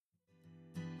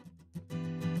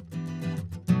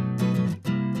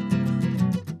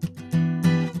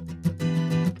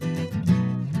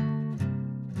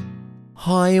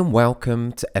Hi and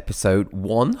welcome to episode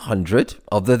 100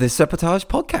 of the This Reportage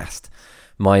podcast.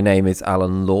 My name is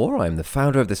Alan Law. I'm the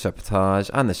founder of This Reportage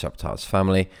and the Reportage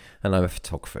family, and I'm a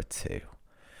photographer too.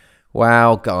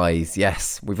 Wow, guys,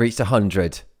 yes, we've reached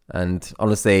 100, and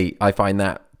honestly, I find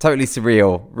that totally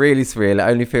surreal, really surreal.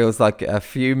 It only feels like a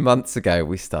few months ago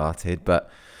we started, but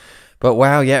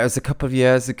wow, yeah, it was a couple of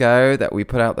years ago that we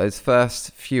put out those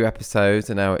first few episodes,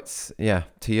 and now it's,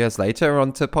 2 years later, we're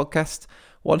on to podcast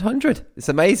 100. It's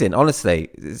amazing,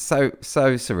 honestly. It's so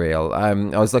surreal.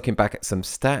 I was looking back at some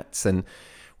stats, and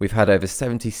we've had over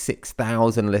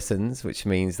 76,000 listens, which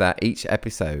means that each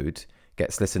episode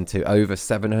gets listened to over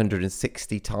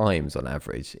 760 times on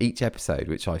average, each episode,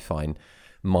 which I find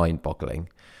mind-boggling.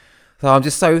 So I'm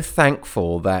just so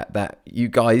thankful that you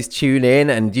guys tune in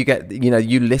and you get,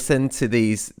 you listen to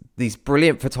these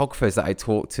brilliant photographers that I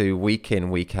talk to week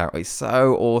in, week out. It's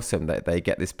so awesome that they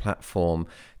get this platform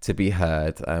to be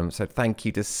heard. So thank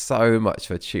you just so much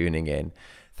for tuning in.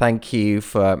 Thank you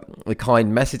for the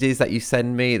kind messages that you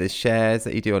send me, the shares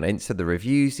that you do on Insta, the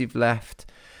reviews you've left.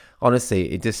 Honestly,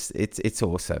 it's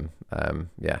awesome.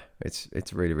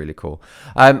 It's really, really cool.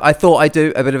 I thought I'd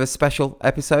do a bit of a special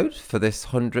episode for this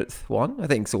 100th one. I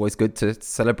think it's always good to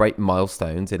celebrate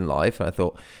milestones in life. And I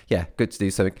thought, good to do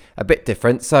something a bit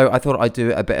different. So I thought I'd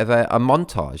do a bit of a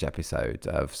montage episode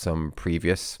of some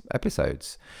previous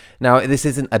episodes. Now, this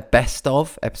isn't a best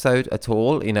of episode at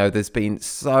all. There's been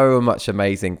so much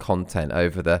amazing content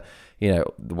over the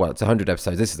it's 100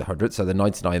 episodes. This is the 100th, so the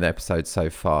 99 episodes so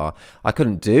far. I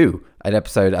couldn't do an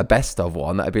episode, a best of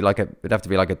one. It'd have to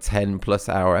be like a 10 plus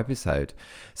hour episode.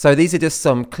 So these are just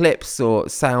some clips or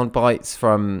sound bites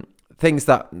from things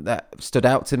that stood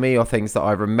out to me, or things that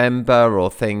I remember,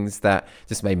 or things that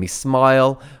just made me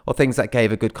smile, or things that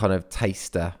gave a good kind of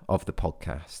taster of the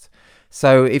podcast.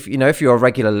 So if you're a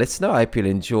regular listener, I hope you'll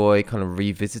enjoy kind of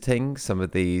revisiting some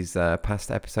of these past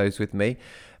episodes with me.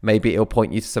 Maybe it'll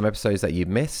point you to some episodes that you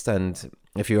missed. And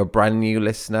if you're a brand new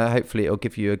listener, hopefully it'll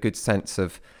give you a good sense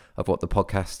of what the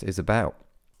podcast is about.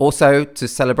 Also, to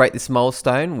celebrate this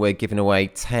milestone, we're giving away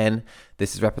 10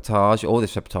 This Is Reportage or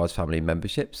This Reportage family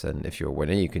memberships. And if you're a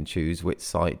winner, you can choose which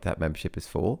site that membership is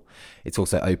for. It's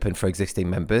also open for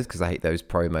existing members, because I hate those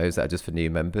promos that are just for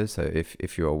new members. So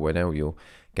if you're a winner, you'll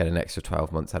get an extra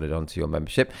 12 months added onto your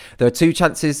membership. There are two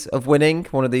chances of winning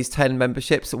one of these 10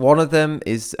 memberships. One of them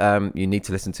is you need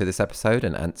to listen to this episode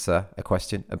and answer a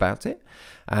question about it.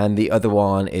 And the other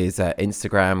one is an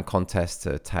Instagram contest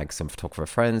to tag some photographer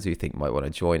friends who you think might want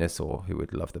to join us or who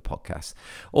would love the podcast.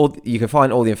 Or you can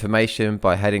find all the information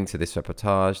by heading to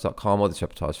thisreportage.com or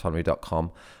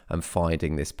thisreportagefamily.com and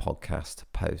finding this podcast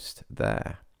post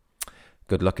there.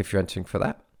 Good luck if you're entering for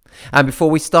that. And before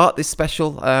we start this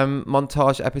special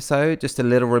montage episode, just a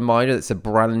little reminder, it's a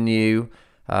brand new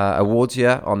awards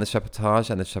year on the Reportage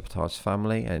and the Reportage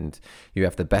family, and you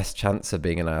have the best chance of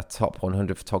being in our top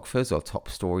 100 photographers or top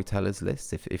storytellers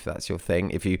list if that's your thing,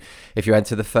 if you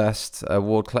enter the first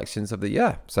award collections of the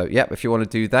year. So if you want to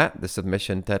do that, the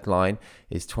submission deadline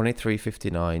is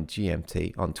 23:59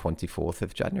 GMT on 24th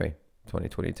of January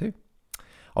 2022.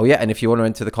 Oh yeah, and if you want to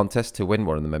enter the contest to win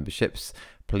one of the memberships,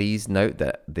 please note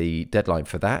that the deadline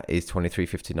for that is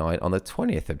 23:59 on the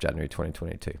 20th of January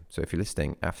 2022. So if you're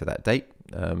listening after that date,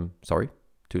 sorry,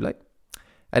 too late.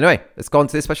 Anyway, let's go on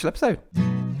to this special episode.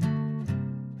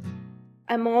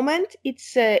 A moment,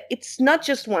 it's not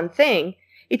just one thing,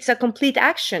 it's a complete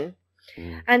action.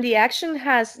 And the action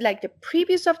has like the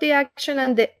previous of the action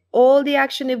and all the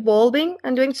action evolving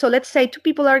and doing. So let's say two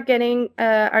people are going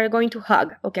to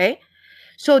hug, okay?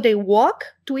 So they walk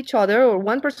to each other, or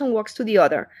one person walks to the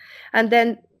other, and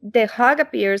then the hug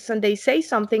appears and they say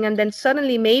something, and then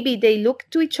suddenly maybe they look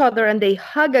to each other and they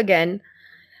hug again,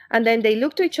 and then they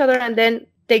look to each other and then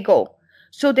they go.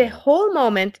 So the whole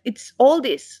moment, it's all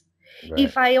this. Right.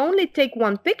 If I only take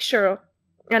one picture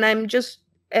and I'm just,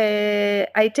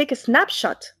 I take a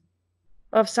snapshot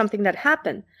of something that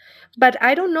happened, but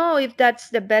I don't know if that's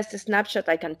the best snapshot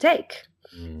I can take.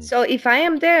 So if I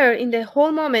am there in the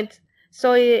whole moment.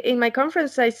 So in my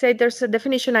conference, I said there's a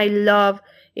definition I love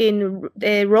in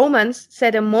Romans,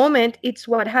 said a moment, it's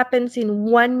what happens in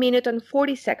 1 minute and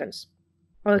 40 seconds.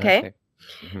 Okay.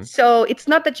 Mm-hmm. So it's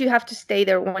not that you have to stay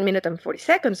there 1 minute and 40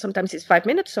 seconds. Sometimes it's 5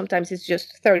 minutes. Sometimes it's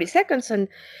just 30 seconds. And,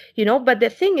 but the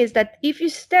thing is that if you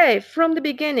stay from the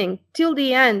beginning till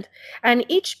the end, and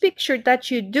each picture that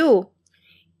you do,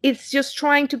 it's just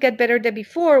trying to get better than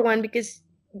before one, because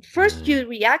first you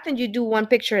react and you do one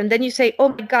picture, and then you say, oh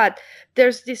my God,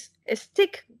 there's this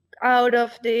stick out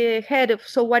of the head.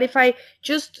 So what if I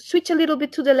just switch a little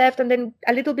bit to the left and then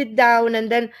a little bit down,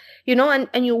 and then,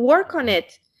 and you work on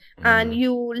it. and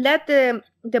you let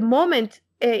the moment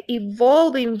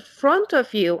evolve in front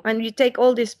of you, and you take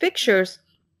all these pictures.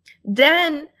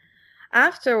 Then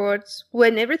afterwards,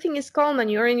 when everything is calm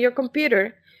and you're in your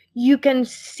computer, you can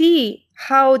see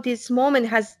how this moment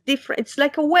has different, it's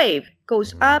like a wave,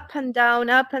 goes up and down,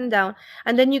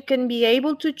 and then you can be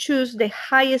able to choose the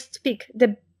highest peak,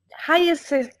 the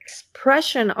highest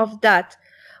expression of that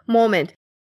moment.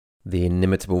 The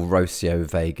inimitable Rocio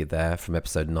Vega there from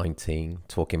episode 19,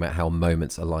 talking about how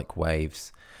moments are like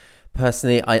waves.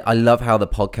 Personally, I love how the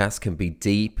podcast can be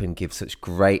deep and give such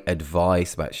great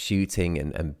advice about shooting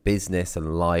and business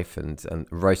and life, and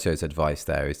Rocio's advice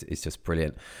there is just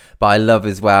brilliant. But I love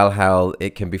as well how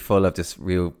it can be full of just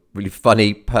really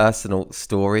funny personal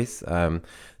stories,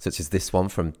 such as this one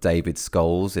from David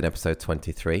Scholes in episode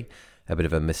 23, a bit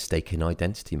of a mistaken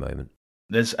identity moment.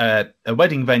 There's a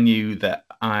wedding venue that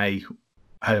I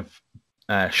have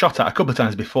shot at a couple of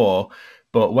times before,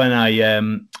 but when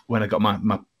I got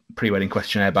my pre-wedding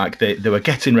questionnaire back, they were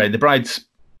getting ready. The brides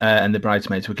and the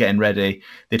bridesmaids were getting ready.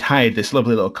 They'd hired this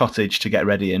lovely little cottage to get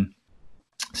ready in.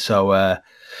 So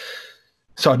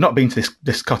I'd not been to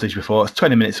this cottage before. It's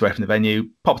 20 minutes away from the venue.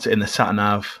 Popped it in the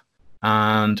sat-nav,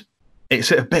 and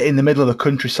it's a bit in the middle of the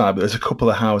countryside, but there's a couple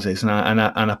of houses. And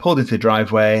I pulled into the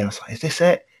driveway, and I was like, "Is this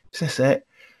it? Is this it?"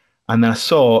 And then I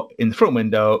saw in the front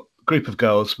window a group of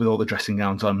girls with all the dressing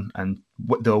gowns on, and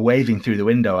they were waving through the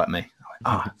window at me.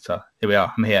 So here we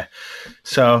are, I'm here.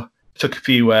 So took a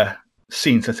few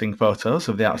scene setting photos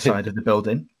of the outside of the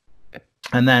building,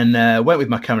 and then went with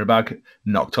my camera bag,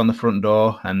 knocked on the front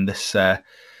door, and this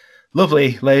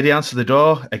lovely lady answered the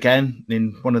door, again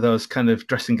in one of those kind of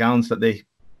dressing gowns that they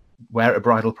wear at a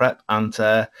bridal prep, and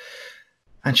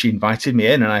she invited me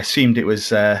in, and I assumed it was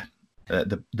the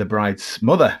bride's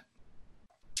mother.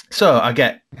 So I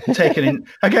get taken in.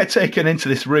 I get taken into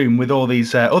this room with all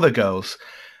these other girls.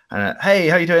 Hey,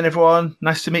 how you doing, everyone?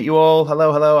 Nice to meet you all.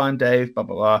 Hello, I'm Dave, blah,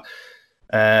 blah, blah.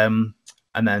 And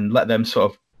then let them sort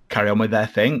of carry on with their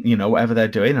thing, whatever they're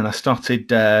doing. And I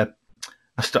started, I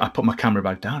put my camera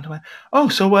bag down. I went, oh,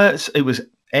 so it was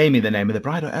Amy, the name of the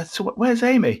bride. So where's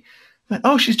Amy? I went,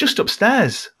 oh, she's just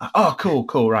upstairs. Oh,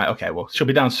 cool. Right. Okay. Well, she'll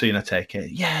be down soon, I take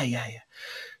it. Yeah.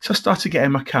 So I started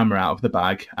getting my camera out of the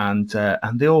bag, and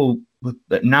they all were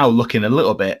now looking a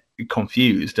little bit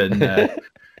confused. And,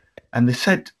 and they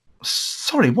said,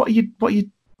 sorry, what are you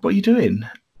doing?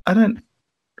 I'm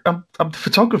the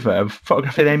photographer. I'm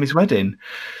photographing Amy's wedding.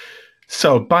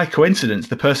 So by coincidence,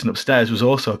 the person upstairs was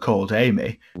also called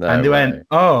Amy. And they went,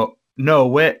 oh,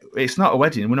 no, it's not a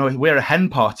wedding. We're a hen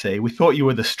party. We thought you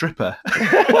were the stripper.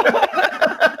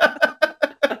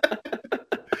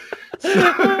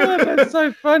 That's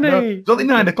so funny. It's only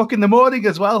 9 o'clock in the morning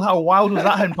as well. How wild was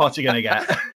that hen party going to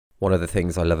get? One of the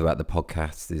things I love about the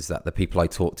podcast is that the people I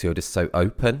talk to are just so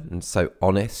open and so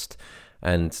honest,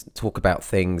 and talk about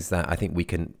things that I think we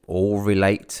can all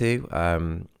relate to.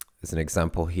 There's an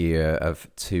example here of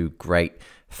 2 great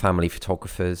family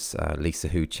photographers, Lisa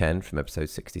Hu Chen from episode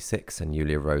 66 and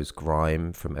Julia Rose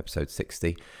Grime from episode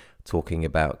 60, talking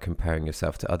about comparing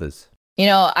yourself to others.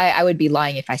 I would be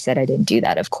lying if I said I didn't do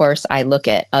that. Of course, I look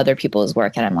at other people's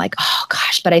work and I'm like, oh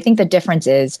gosh. But I think the difference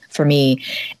is, for me,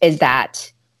 is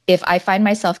that if I find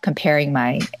myself comparing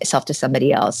myself to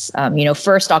somebody else,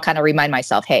 first I'll kind of remind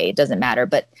myself, hey, it doesn't matter.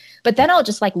 But then I'll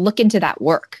just look into that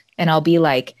work, and I'll be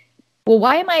like, well,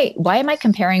 why am I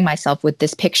comparing myself with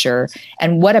this picture?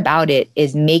 And what about it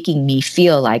is making me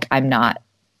feel like I'm not,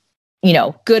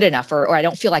 good enough, or I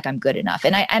don't feel like I'm good enough.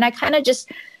 And I kind of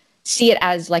just see it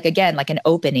as an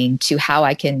opening to how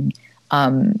I can,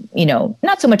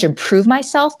 not so much improve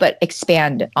myself, but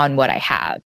expand on what I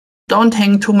have. Don't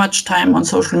hang too much time on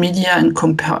social media and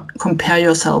compare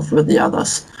yourself with the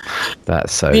others.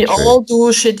 That's so we true. all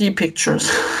do shitty pictures.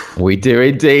 We do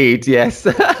indeed, yes.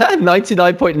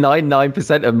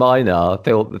 99.99% of mine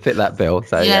fit that bill.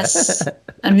 So, yes, yeah.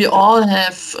 And we all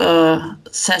have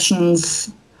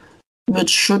sessions which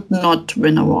should not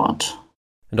win award.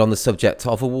 And on the subject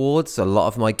of awards, a lot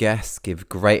of my guests give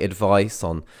great advice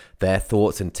on their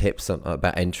thoughts and tips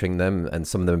about entering them, and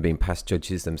some of them have been past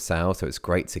judges themselves, so it's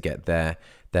great to get their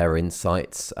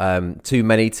insights. Too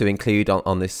many to include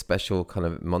on this special kind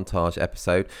of montage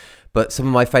episode, but some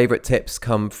of my favourite tips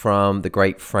come from the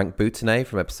great Frank Boutonnet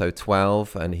from episode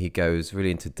 12, and he goes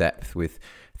really into depth with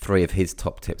 3 of his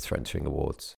top tips for entering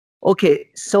awards. Okay,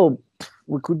 so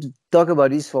we could talk about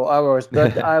this for hours,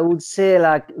 but I would say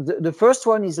the first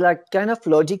one is kind of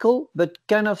logical, but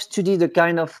kind of study the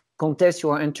kind of contest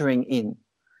you are entering in.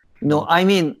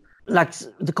 The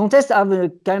contest have a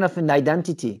kind of an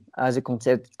identity as a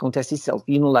contest itself.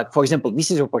 For example,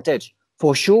 this is a portage.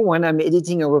 for sure, when I'm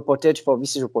editing a reportage for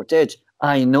this reportage,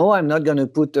 I know I'm not going to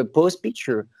put a pose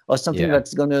picture or something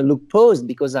that's going to look posed,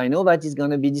 because I know that it's going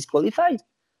to be disqualified.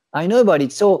 I know about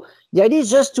it. So the idea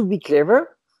is just to be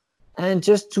clever and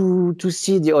just to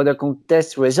see the other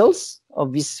contest results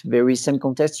of this very same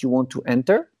contest you want to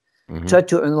enter. Try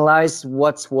to analyze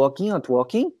what's working, not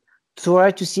working.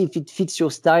 Try to see if it fits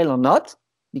your style or not,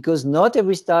 because not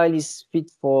every style is fit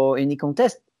for any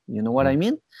contest. You know what I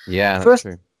mean? Yeah, that's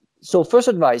true. So first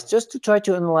advice, just to try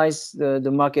to analyze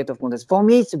the market of contests. For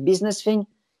me, it's a business thing.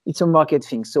 It's a market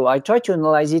thing. So I try to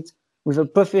analyze it with a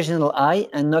professional eye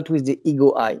and not with the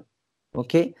ego eye.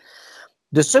 Okay.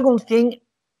 The second thing,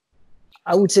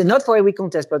 I would say not for every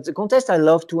contest, but the contest I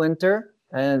love to enter,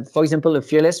 for example, a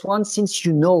fearless one, since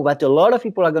you know that a lot of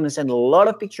people are going to send a lot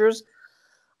of pictures,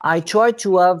 I try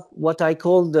to have what I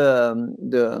call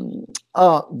the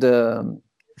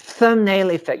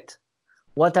thumbnail effect.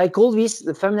 What I call this,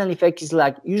 the thumbnail effect, is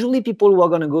like usually people who are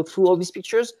going to go through all these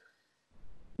pictures,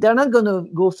 they're not going to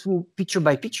go through picture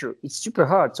by picture. It's super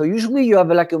hard. So usually you have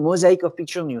like a mosaic of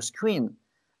pictures on your screen,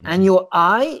 and your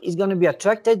eye is going to be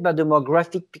attracted by the more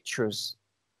graphic pictures,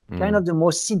 kind of the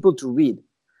more simple to read.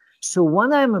 So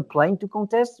when I'm applying to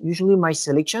contests, usually my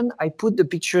selection, I put the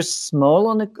pictures small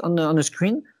on the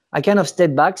screen. I kind of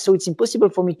step back, so it's impossible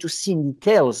for me to see in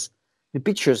details the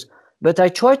pictures. But I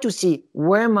try to see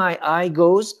where my eye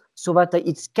goes, so that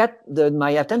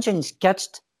my attention is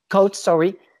caught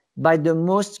by the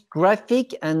most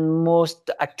graphic and most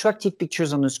attractive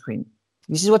pictures on the screen.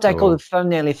 This is what I call the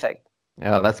thumbnail effect.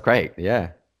 Oh, that's great.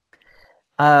 Yeah.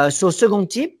 So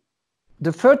second tip.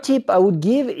 The third tip I would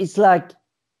give is like,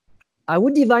 I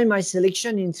would divide my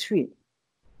selection in three.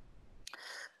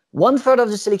 1/3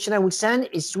 of the selection I would send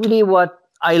is really what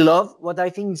I love, what I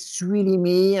think is really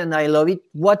me, and I love it.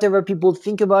 Whatever people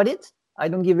think about it, I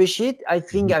don't give a shit. I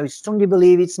think I strongly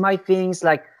believe it's my things.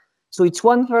 So it's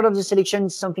 1/3 of the selection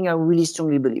is something I really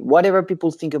strongly believe. Whatever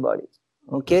people think about it.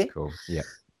 Okay. That's cool. Yeah.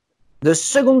 The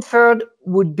second third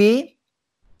would be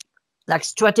like,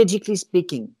 strategically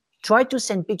speaking, try to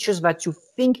send pictures that you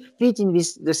think fit in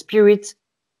the spirit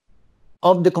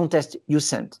of the contest you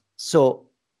sent. So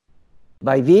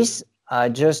by this, I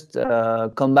just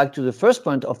come back to the first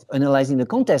point of analyzing the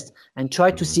contest and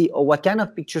try to see what kind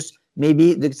of pictures,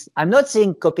 I'm not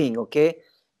saying copying, okay,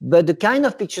 but the kind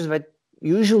of pictures that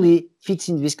usually fits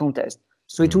in this contest.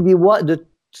 So it will be the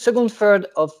second third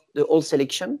of the whole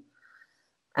selection.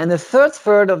 And the third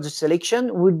third of the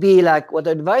selection would be like, what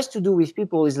I advise to do with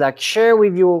people is like, share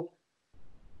with your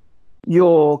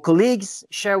colleagues,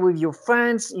 share with your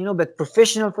friends, but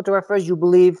professional photographers you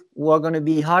believe who are going to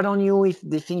be hard on you if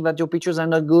they think that your pictures are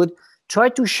not good. Try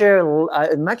to share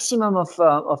a maximum of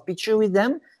picture with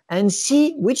them and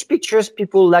see which pictures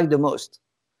people like the most.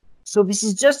 So this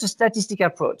is just a statistic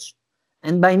approach.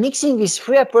 And by mixing these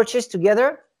three approaches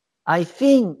together, I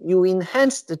think you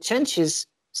enhance the chances,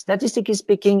 statistically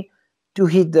speaking, to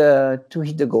hit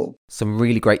the goal. Some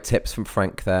really great tips from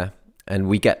Frank there. And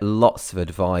we get lots of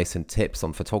advice and tips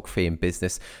on photography and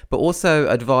business, but also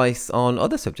advice on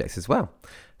other subjects as well,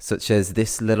 such as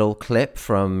this little clip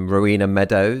from Rowena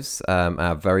Meadows,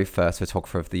 our very first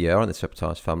photographer of the year on this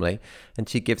Reportage family. And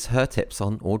she gives her tips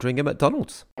on ordering a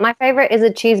McDonald's. My favorite is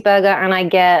a cheeseburger, and I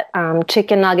get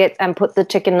chicken nuggets and put the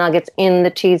chicken nuggets in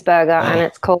the cheeseburger, and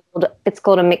it's called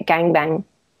a McGangbang.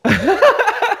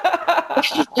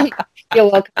 You're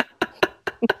welcome.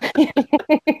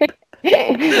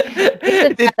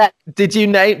 Did you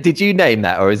name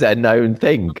that, or is it a known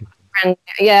thing?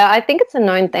 Yeah, I think it's a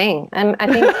known thing. I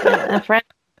think a friend.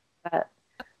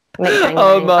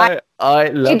 Oh my! I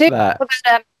love that.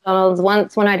 At McDonald's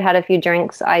once when I'd had a few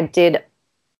drinks, I did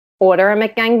order a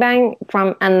McGangbang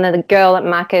and the girl at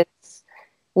Macca's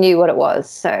knew what it was.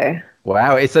 So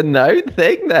wow, it's a known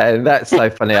thing then. That's so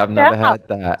funny. I've never heard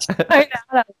that. I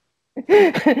know.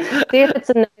 See if it's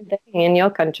a known thing in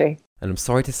your country. And I'm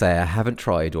sorry to say I haven't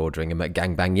tried ordering a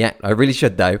McGangbang yet. I really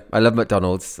should though. I love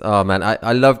McDonald's. Oh man,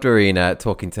 I loved Rowena,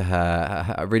 talking to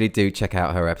her. I really do. Check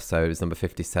out her episode. It's number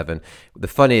 57.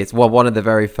 One of the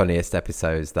very funniest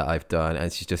episodes that I've done.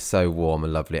 And she's just so warm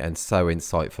and lovely and so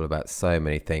insightful about so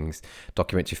many things.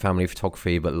 Documentary, family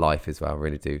photography, but life as well.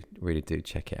 Really do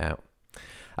check it out.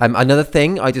 Another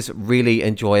thing I just really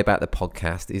enjoy about the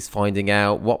podcast is finding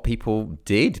out what people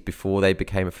did before they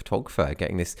became a photographer,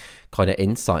 getting this kind of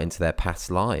insight into their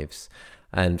past lives.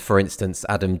 And for instance,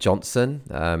 Adam Johnson,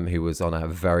 who was on our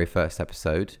very first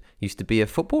episode, used to be a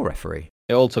football referee.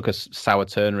 It all took a sour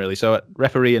turn, really. So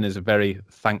refereeing is a very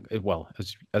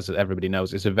as everybody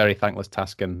knows, it's a very thankless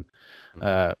task. And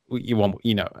it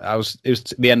was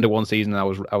the end of one season. I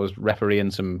was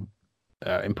refereeing some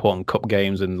important cup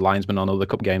games and linesmen on other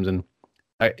cup games, and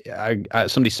I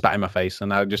somebody spat in my face,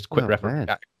 and I just quit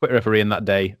refereeing that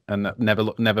day, and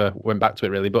never went back to it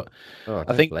really. But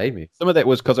I think blame you. Some of it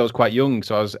was because I was quite young,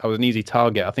 so I was an easy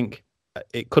target. I think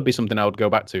it could be something I would go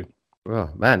back to. Oh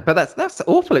man, but that's an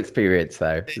awful experience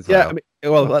though. Yeah,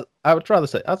 I would rather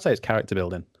say it's character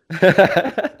building.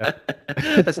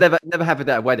 That's never happened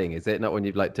at a wedding, is it? Not when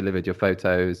you've like delivered your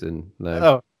photos and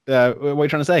no. What are you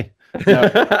trying to say?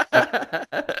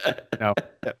 No.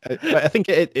 But I think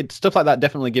it stuff like that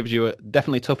definitely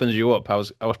toughens you up. I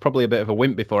was probably a bit of a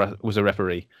wimp before I was a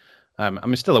referee.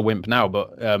 I'm still a wimp now,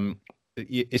 but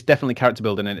it's definitely character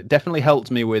building, and it definitely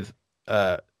helped me with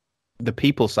the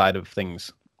people side of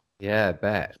things. Yeah, I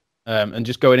bet. And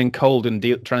just going in cold and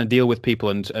trying to deal with people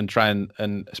and try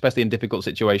and especially in difficult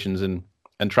situations and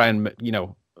try and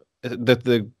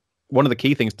the one of the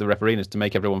key things to refereeing is to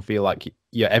make everyone feel like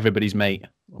you're everybody's mate,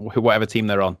 whatever team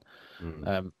they're on.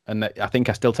 And I think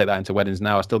I still take that into weddings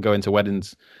now. I still go into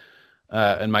weddings,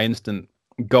 and my instant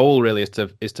goal really is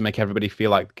to make everybody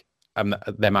feel like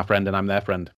they're my friend and I'm their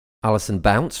friend. Alison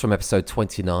Bounce from episode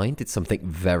 29 did something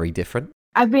very different.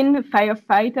 I've been a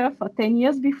firefighter for 10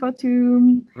 years before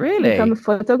to become a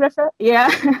photographer. Yeah.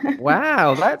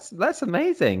 Wow, that's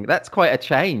amazing. That's quite a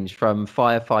change from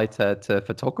firefighter to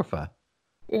photographer.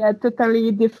 Yeah,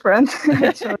 totally different.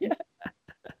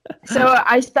 So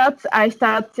I start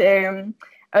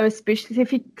a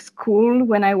specific school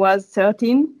when I was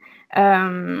 13.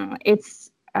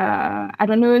 It's I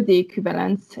don't know the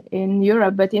equivalent in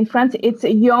Europe, but in France it's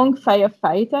a young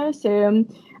firefighter. So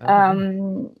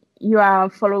you are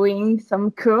following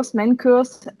some main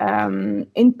course,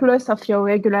 in plus of your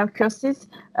regular courses,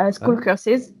 school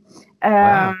courses.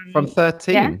 Wow. From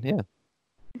 13, yeah.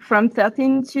 From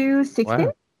 13 to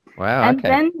 16. Wow. And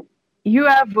then you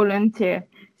are volunteer.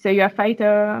 So you are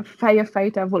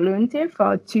firefighter volunteer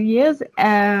for 2 years.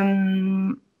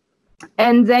 And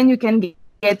then you can be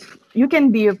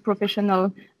a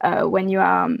professional when you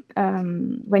are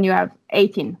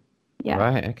 18. Yeah.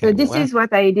 Right. Okay. So this is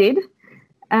what I did.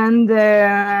 And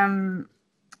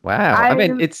wow,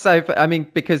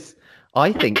 because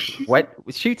I think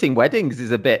shooting weddings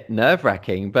is a bit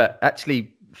nerve-wracking, but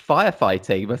actually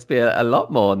firefighting must be a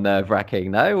lot more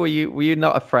nerve-wracking. No, were you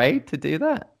not afraid to do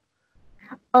that?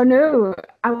 Oh no,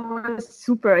 I was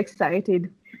super excited.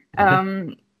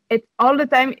 It's all the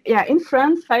time. Yeah, in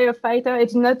France, firefighter,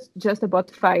 it's not just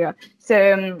about fire.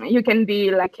 So you can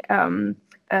be like.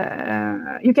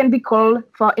 You can be called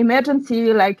for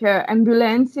emergency, like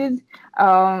ambulances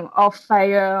or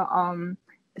fire,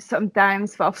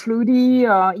 sometimes for flooding.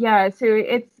 So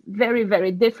it's very,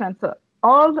 very different. So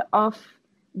all of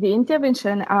the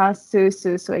intervention are so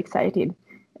excited.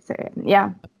 So yeah,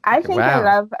 I think I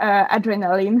love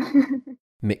adrenaline.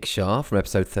 Mick Shah from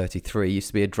episode 33 used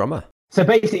to be a drummer. So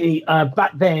basically,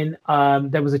 back then,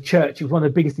 there was a church. It was one of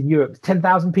the biggest in Europe.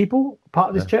 10,000 people part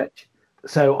of this church.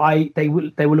 So they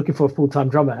were looking for a full-time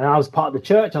drummer, and I was part of the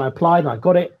church, and I applied, and I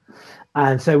got it.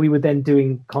 And so we were then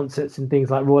doing concerts in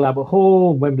things like Royal Albert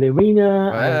Hall, Wembley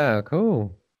Arena. Wow,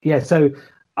 cool. Yeah, so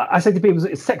I say to people,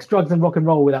 it's sex, drugs, and rock and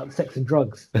roll without the sex and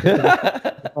drugs. The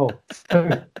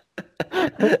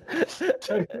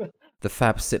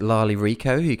fab Sitlali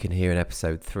Rico, who you can hear in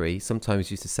episode 3, sometimes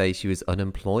used to say she was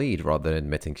unemployed rather than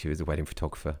admitting she was a wedding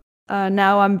photographer.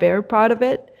 Now I'm very proud of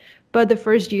it. But the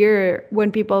first year,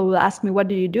 when people will ask me, what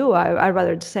do you do? I'd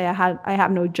rather say I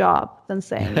have no job than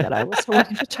saying that I was a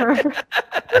wedding photographer.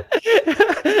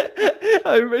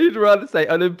 I'd rather say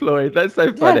unemployed. That's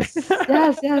so funny.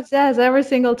 Yes. Every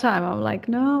single time. I'm like,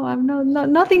 no, I'm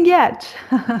nothing yet.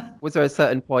 Was there a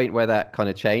certain point where that kind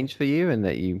of changed for you and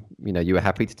that you were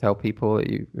happy to tell people that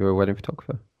you were a wedding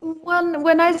photographer?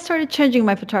 When I started changing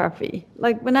my photography,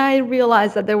 like when I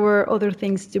realized that there were other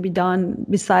things to be done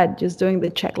besides just doing the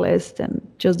checklist and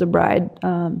just the bride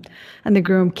and the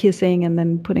groom kissing and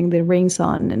then putting the rings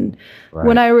on. And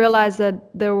when I realized that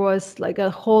there was like a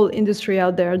whole industry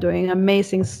out there doing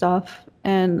amazing stuff,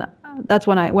 and that's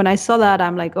when I saw that,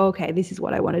 I'm like, okay, this is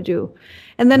what I want to do.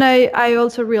 And then I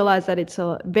also realized that it's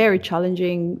very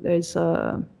challenging. There's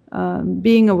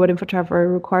being a wedding photographer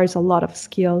requires a lot of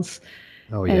skills.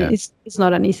 Oh, yeah. It's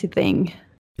not an easy thing.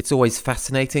 It's always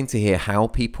fascinating to hear how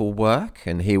people work.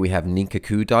 And here we have Ninka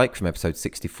Kudijk from episode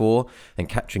 64 and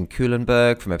Katrin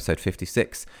Kuhlenberg from episode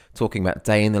 56 talking about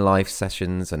day in the life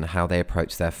sessions and how they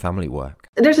approach their family work.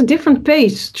 There's a different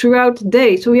pace throughout the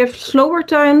day. So you have slower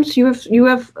times. You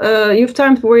have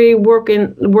times where you work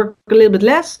a little bit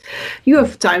less. You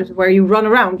have times where you run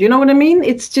around. You know what I mean?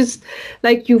 It's just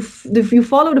like you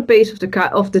follow the pace of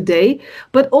the day.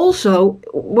 But also,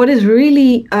 what is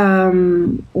really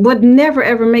what never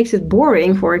ever makes it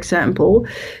boring. For example,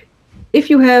 if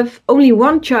you have only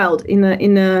one child in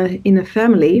a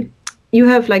family, you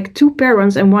have like two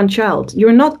parents and one child.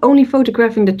 You're not only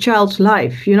photographing the child's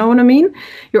life, you know what I mean?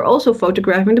 You're also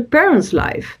photographing the parent's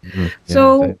life.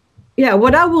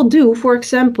 What I will do, for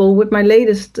example, with my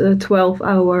latest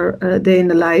 12-hour day in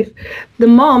the life, the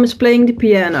mom is playing the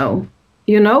piano,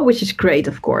 which is great,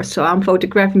 of course. So I'm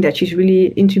photographing that. She's really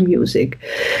into music.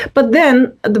 But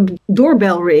then the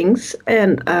doorbell rings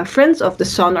and friends of the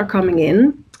son are coming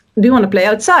in. Do you want to play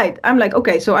outside? I'm like,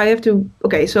 okay, so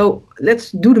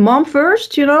let's do the mom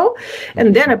first,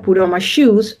 and then I put on my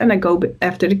shoes and I go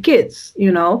after the kids,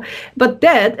 But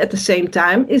Dad, at the same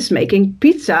time, is making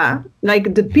pizza,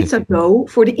 like the pizza dough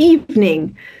for the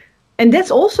evening. And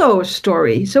that's also a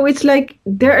story. So it's like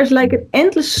there is like an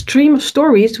endless stream of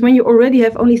stories when you already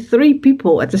have only 3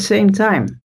 people at the same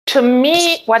time. To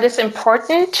me, what is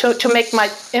important to make my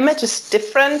images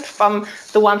different from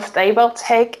the ones they will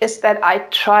take is that I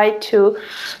try to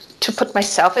put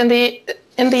myself in the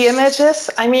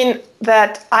images. I mean,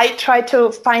 that I try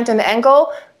to find an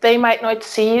angle they might not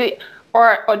see,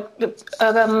 or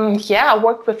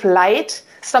work with light,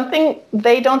 something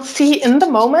they don't see in the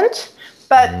moment,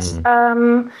 but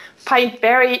find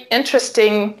very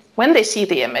interesting when they see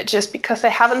the images because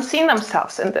they haven't seen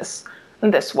themselves in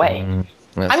this way.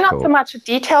 I'm not so much a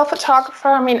detail photographer.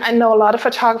 I mean, I know a lot of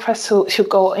photographers who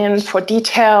go in for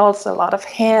details, a lot of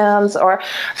hands or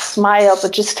smiles or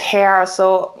just hair.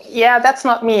 So yeah, that's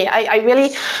not me. I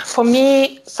really, for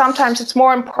me, sometimes it's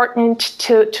more important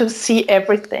to see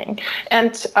everything.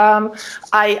 And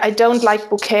I don't like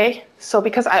bouquet. So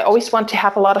because I always want to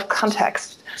have a lot of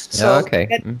context. So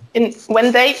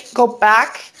when they go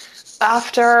back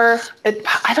after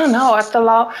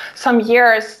some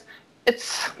years,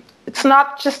 it's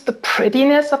not just the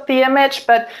prettiness of the image,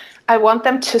 but I want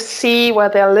them to see where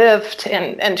they lived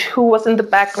and who was in the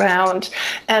background.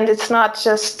 And it's not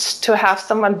just to have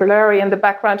someone blurry in the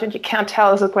background and you can't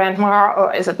tell is it grandma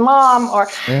or is it mom or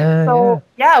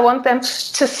I want them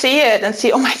to see it and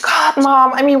see, oh my God,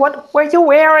 Mom, I mean, what were you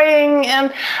wearing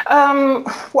and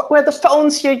what were the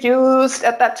phones you used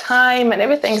at that time and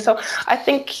everything. So I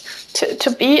think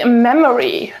to be a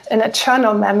memory, an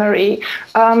eternal memory,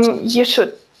 you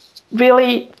should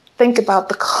really think about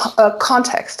the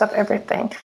context of everything.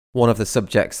 One of the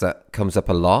subjects that comes up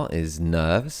a lot is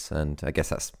nerves, and I guess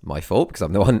that's my fault because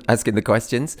I'm the one asking the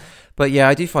questions. But yeah,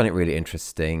 I do find it really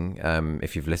interesting.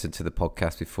 If you've listened to the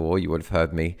podcast before, you would have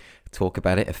heard me talk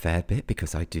about it a fair bit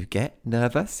because I do get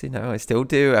nervous. I still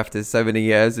do after so many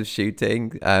years of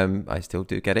shooting. I still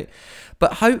do get it.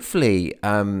 But hopefully,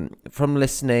 from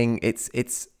listening,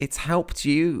 it's helped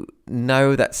you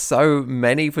know that so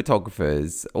many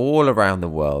photographers all around the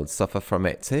world suffer from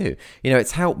it too.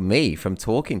 It's helped me from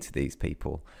talking to these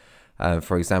people.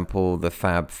 For example, the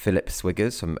fab Philip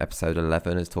Swiggers from episode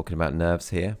 11 is talking about nerves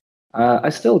here. I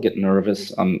still get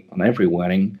nervous on every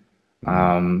wedding.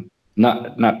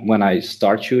 Not when I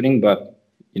start shooting, but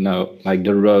like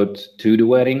the road to the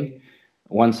wedding.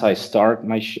 Once I start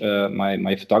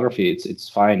my photography, it's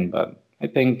fine. But I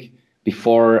think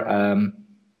before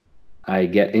I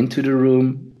get into the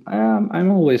room,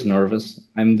 I'm always nervous.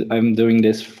 I'm doing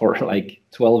this for like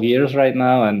 12 years right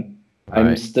now, and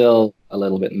I'm still a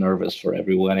little bit nervous for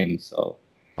every wedding. So.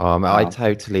 I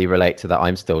totally relate to that.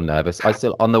 I'm still nervous. I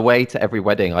still, on the way to every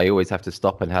wedding, I always have to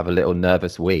stop and have a little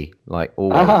nervous wee, like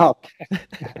always.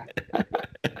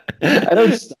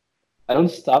 I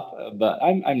don't stop, but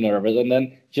I'm nervous. And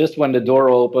then just when the door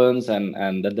opens and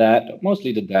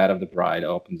mostly the dad of the bride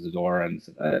opens the door and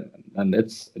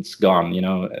it's gone,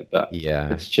 But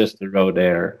it's just the road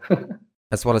there.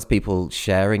 As well as people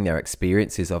sharing their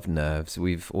experiences of nerves,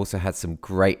 we've also had some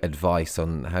great advice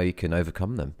on how you can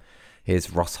overcome them.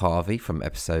 Here's Ross Harvey from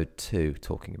episode 2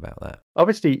 talking about that.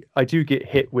 Obviously, I do get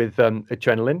hit with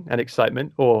adrenaline and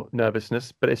excitement or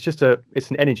nervousness, but it's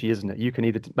an energy, isn't it? You can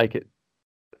either make it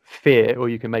fear or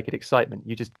you can make it excitement.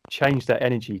 You just change that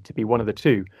energy to be one of the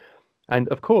two. And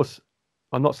of course,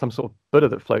 I'm not some sort of Buddha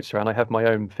that floats around. I have my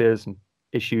own fears and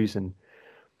issues, and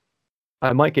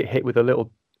I might get hit with a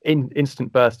little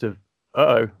instant burst of,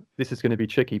 this is going to be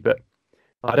tricky, but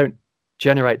I don't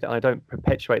generate that. I don't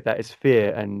perpetuate that as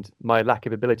fear and my lack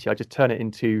of ability. I just turn it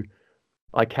into,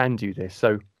 I can do this.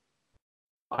 So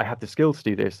I have the skills to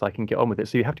do this, I can get on with it.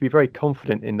 So you have to be very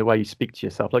confident in the way you speak to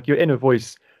yourself. Like your inner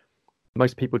voice,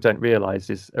 most people don't realize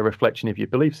is a reflection of your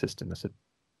belief system. That's a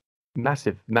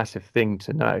massive thing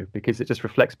to know, because it just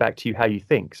reflects back to you how you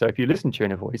think. So if you listen to your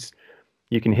inner voice,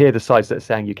 you can hear the sides that are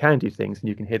saying you can do things, and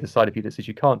you can hear the side of you that says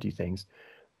you can't do things,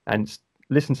 and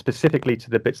listen specifically to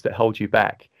the bits that hold you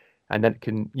back. And then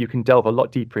you can delve a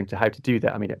lot deeper into how to do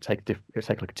that. I mean, it'd take like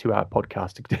a 2-hour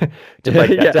podcast to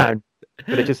break that down,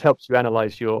 but it just helps you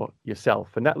analyze yourself.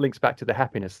 And that links back to the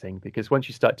happiness thing, because once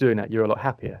you start doing that, you're a lot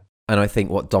happier. And I think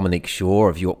what Dominic Shaw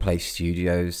of York Place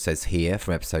Studios says here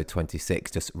from episode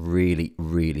 26 just really,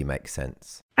 really makes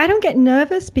sense. I don't get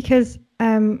nervous because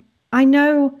I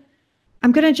know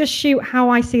I'm going to just shoot how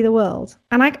I see the world.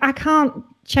 And I can't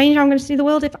change how I'm going to see the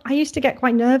world. If I used to get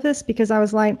quite nervous because I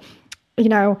was like,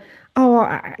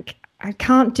 I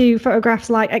can't do photographs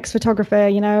like X photographer,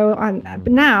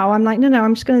 but now I'm like, no,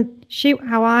 I'm just going to shoot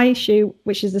how I shoot,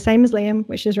 which is the same as Liam,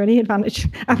 which is really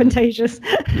advantageous,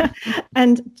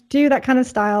 and do that kind of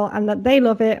style, and that they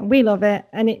love it and we love it.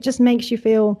 And it just makes you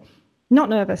feel not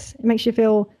nervous. It makes you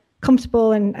feel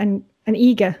comfortable and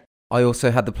eager. I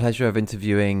also had the pleasure of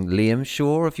interviewing Liam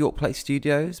Shaw of York Place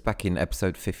Studios back in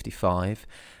episode 55.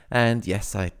 And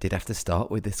yes, I did have to start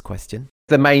with this question.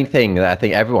 The main thing that I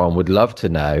think everyone would love to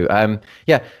know,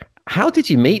 how did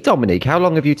you meet Dominic? How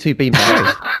long have you two been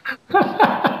married?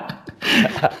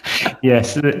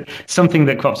 Yes, something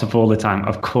that crops up all the time.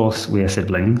 Of course, we are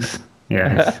siblings.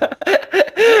 Yes.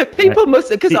 People must,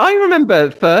 because I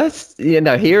remember first,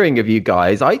 hearing of you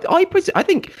guys. I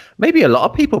think maybe a lot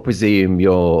of people presume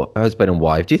you're husband and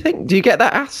wife. Do you get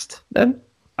that asked then?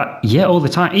 Yeah, all the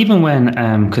time. Even when,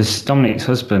 because Dominic's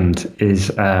husband is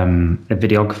a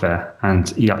videographer, and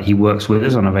he works with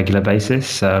us on a regular basis.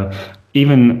 So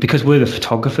even because we're the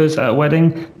photographers at a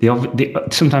wedding,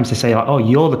 sometimes they say, like, "Oh,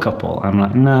 you're the couple." I'm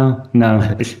like, no,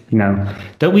 it's,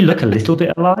 don't we look a little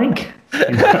bit alike?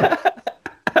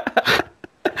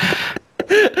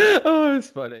 Oh, it's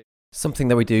funny. Something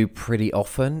that we do pretty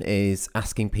often is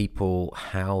asking people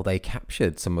how they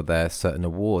captured some of their certain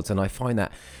awards. And I find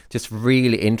that just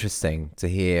really interesting to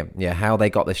hear how they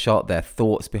got the shot, their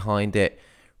thoughts behind it.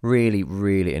 Really,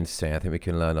 really interesting. I think we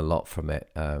can learn a lot from it.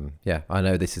 I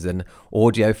know this is an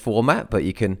audio format, but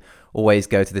you can always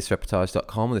go to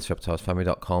thisreportage.com or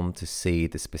thisreportagefamily.com to see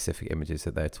the specific images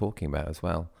that they're talking about as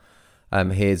well.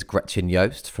 Here's Gretchen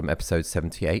Yost from episode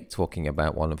 78 talking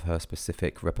about one of her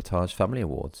specific Reportage Family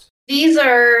Awards. These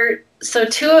are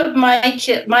two of my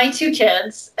two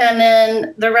kids, and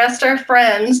then the rest are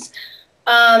friends,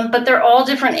 but they're all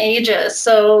different ages.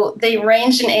 So they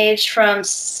range in age from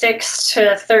 6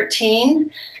 to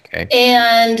 13. Okay.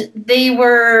 And they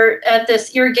were at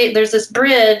this there's this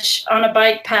bridge on a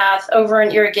bike path over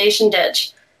an irrigation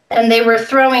ditch. And they were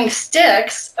throwing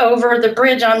sticks over the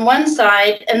bridge on one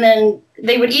side, and then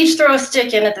they would each throw a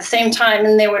stick in at the same time,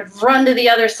 and they would run to the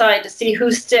other side to see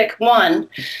whose stick won.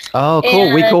 Oh, cool.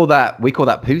 And we call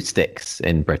that poo sticks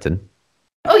in Britain.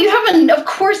 Oh, of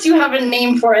course you have a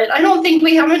name for it. I don't think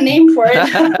we have a name for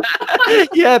it.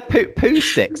 Yeah, poo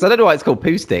sticks. I don't know why it's called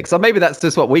poo sticks. Or maybe that's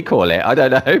just what we call it. I don't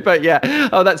know. But yeah.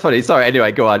 Oh, that's funny. Sorry.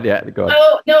 Anyway, go on. Yeah, go on.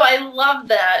 Oh, no, I love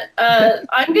that.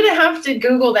 I'm going to have to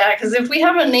Google that, because if we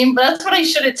have a name, that's what I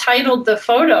should have titled the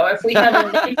photo if we had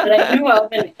a name that I knew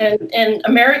of in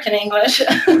American English.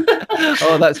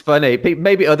 Oh, that's funny.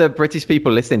 Maybe other British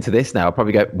people listening to this now will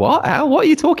probably go, what? Al, what are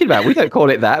you talking about? We don't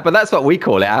call it that. But that's what we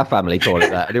call it. Our family call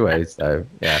it that anyway, so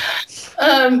yeah.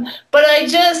 But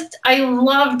I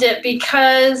loved it,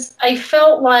 because I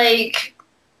felt like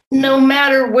no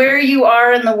matter where you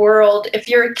are in the world, if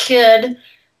you're a kid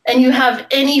and you have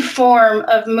any form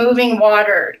of moving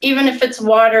water, even if it's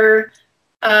water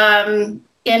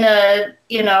in a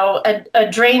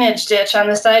drainage ditch on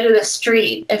the side of the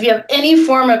street, if you have any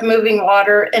form of moving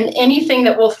water and anything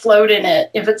that will float in it,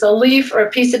 if it's a leaf or a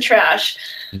piece of trash,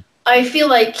 I feel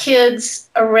like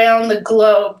kids around the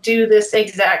globe do this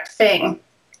exact thing.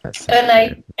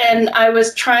 And I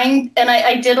was trying, and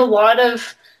I did a lot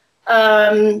of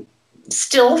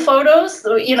still photos,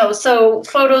 so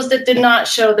photos that did not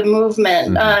show the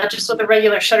movement, just with a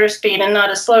regular shutter speed and not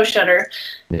a slow shutter.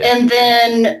 Yeah. And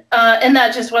then, and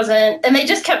that just wasn't, and they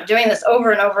just kept doing this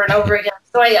over and over and over again.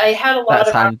 So I had a lot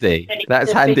of handy.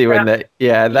 That's handy when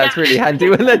that's really handy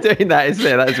when they're doing that, isn't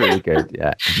it? That's really good.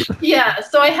 Yeah. Yeah.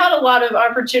 So I had a lot of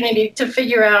opportunity to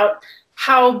figure out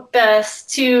how best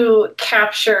to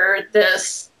capture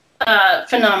this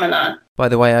phenomenon. By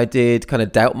the way, I did kind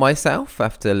of doubt myself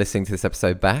after listening to this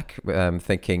episode back,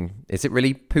 thinking, is it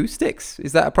really poo sticks?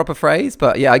 Is that a proper phrase?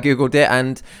 But yeah, I Googled it,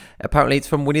 and apparently it's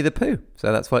from Winnie the Pooh.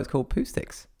 So that's why it's called poo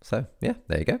sticks. So yeah,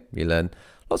 there you go. You learn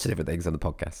Lots of different things on the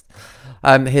podcast.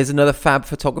 Here's another fab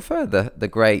photographer, the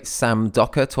great Sam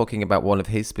Docker, talking about one of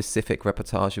his specific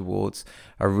reportage awards,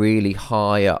 a really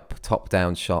high up,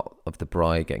 top-down shot of the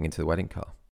bride getting into the wedding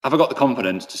car. Have I got the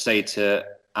confidence to say to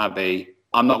Abby,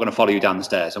 I'm not going to follow you down the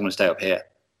stairs, I'm going to stay up here?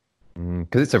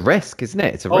 Because it's a risk, isn't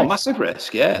it? It's a risk. risk. Massive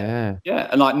risk, yeah.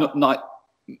 And like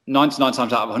 99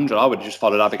 times out of 100, I would have just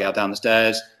followed Abigail down the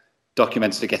stairs,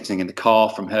 documented her getting in the car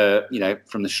from her,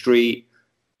 from the street.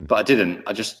 But I didn't.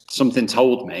 Something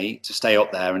told me to stay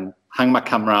up there and hang my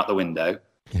camera out the window,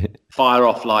 fire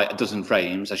off like a dozen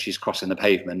frames as she's crossing the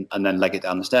pavement, and then leg it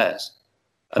down the stairs.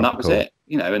 And that was it,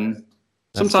 and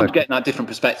sometimes getting that different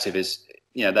perspective is,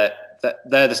 they're the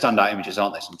standout images,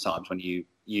 aren't they? Sometimes when you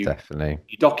definitely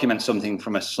you document something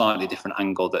from a slightly different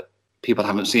angle that people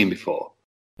haven't seen before.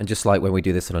 And just like when we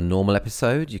do this on a normal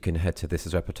episode, you can head to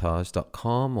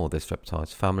thisisreportage.com or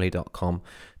thisreportagefamily.com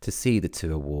to see the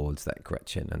 2 awards that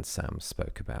Gretchen and Sam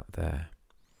spoke about there.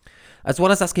 As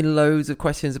well as asking loads of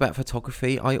questions about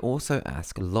photography, I also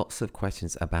ask lots of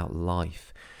questions about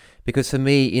life. Because for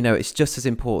me, it's just as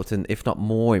important, if not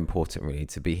more important really,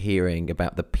 to be hearing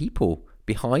about the people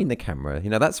behind the camera.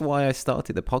 That's why I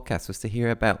started the podcast, was to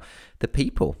hear about the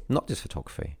people, not just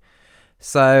photography.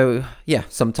 So,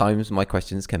 sometimes my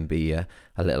questions can be a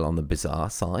little on the bizarre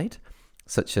side,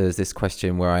 such as this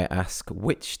question where I ask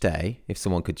which day, if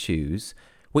someone could choose,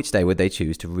 which day would they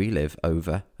choose to relive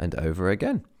over and over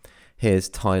again? Here's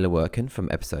Tyler Workin from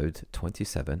episode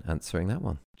 27 answering that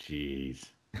one. Jeez.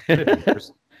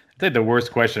 That's like the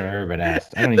worst question I've ever been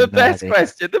asked. I don't The even best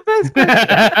question.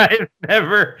 I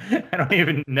don't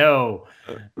even know.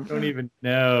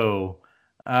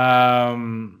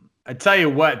 I tell you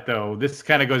what, though, this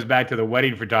kind of goes back to the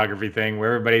wedding photography thing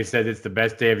where everybody says it's the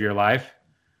best day of your life,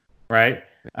 right?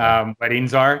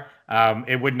 Weddings are.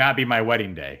 It would not be my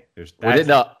wedding day. Would it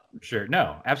not? Sure.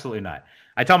 No, absolutely not.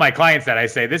 I tell my clients that. I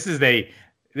say, this is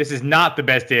not the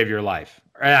best day of your life.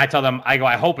 And I tell them,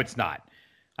 I hope it's not.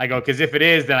 I go, because if it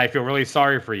is, then I feel really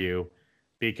sorry for you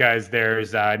because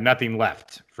there's nothing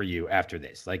left for you after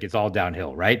this. Like, it's all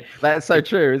downhill, right? That's so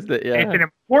true, isn't it? Yeah. It's an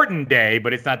important day,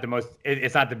 but it's not the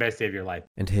best day of your life.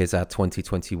 And here's our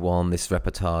 2021 This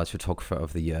Reportage Photographer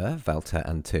of the Year, Walter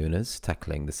Antunes,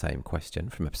 tackling the same question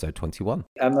from episode 21.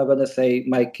 I'm not going to say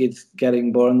my kids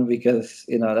getting born because,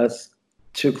 that's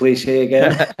too cliche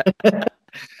again.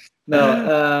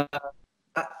 No,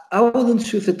 I wouldn't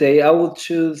choose a day. I would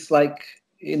choose go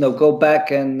back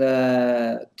and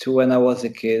to when I was a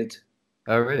kid.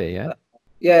 Oh, really? Yeah.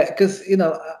 Yeah, because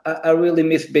I really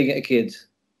miss being a kid.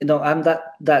 I'm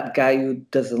that guy who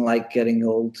doesn't like getting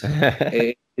old.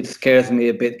 It scares me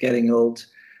a bit getting old,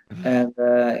 and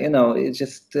it's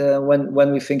just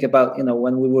when we think about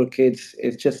when we were kids,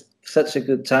 it's just such a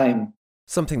good time.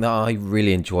 Something that I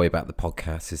really enjoy about the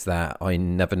podcast is that I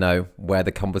never know where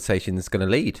the conversation is going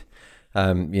to lead.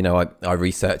 I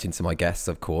research into my guests,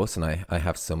 of course, and I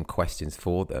have some questions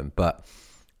for them, but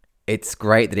it's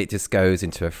great that it just goes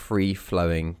into a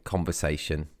free-flowing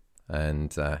conversation.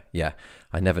 And I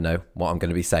never know what I'm going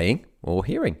to be saying or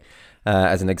hearing.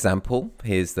 As an example,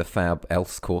 here's the fab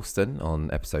Else Corsten on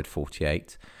episode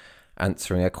 48,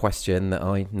 answering a question that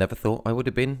I never thought I would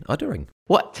have been uttering.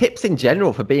 What tips in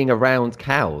general for being around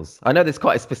cows? I know there's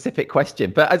quite a specific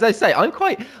question, but as I say, I'm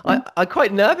quite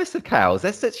nervous of cows.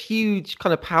 They're such huge,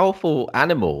 kind of powerful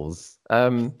animals.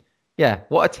 What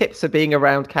are tips for being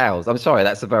around cows? I'm sorry,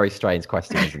 that's a very strange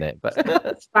question, isn't it? But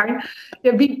it's fine.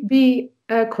 Yeah, be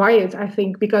quiet, I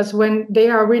think, because when they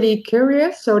are really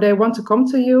curious, so they want to come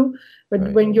to you,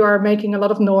 but when you are making a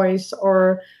lot of noise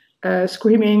or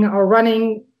screaming or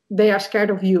running, they are scared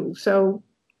of you. So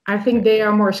I think they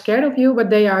are more scared of you, but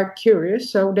they are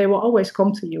curious, so they will always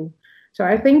come to you. So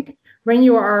I think when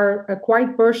you are a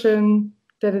quiet person,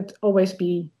 that it always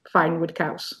be fine with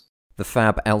cows. The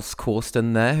fab Else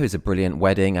Corsten there, who's a brilliant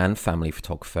wedding and family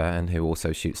photographer and who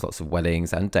also shoots lots of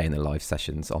weddings and day-in-the-life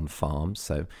sessions on farms,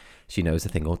 so she knows a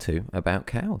thing or two about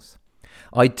cows.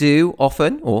 I do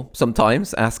often, or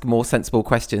sometimes, ask more sensible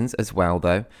questions as well,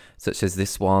 though, such as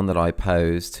this one that I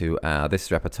posed to This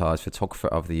Reportage Photographer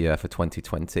of the Year for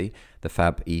 2020, the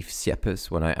fab Yves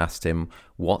Sieppers, when I asked him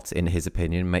what, in his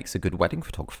opinion, makes a good wedding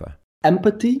photographer.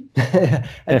 Empathy.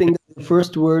 I think that's the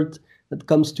first word that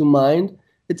comes to mind.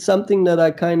 It's something that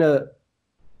I kind of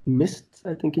missed,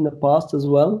 I think, in the past as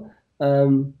well.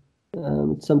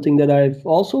 It's something that I've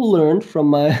also learned from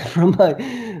my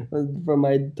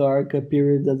dark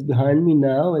period that's behind me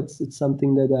now. It's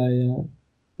something that I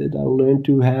learned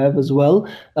to have as well.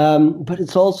 But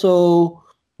it's also,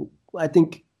 I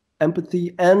think,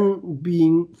 empathy and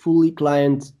being fully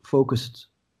client focused.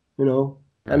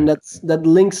 And that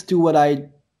links to what I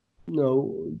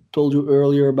told you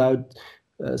earlier about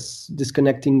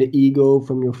disconnecting the ego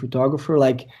from your photographer.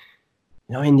 Like,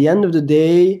 in the end of the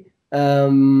day,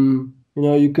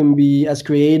 you can be as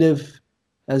creative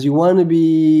as you want to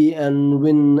be and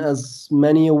win as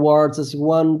many awards as you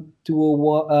want to,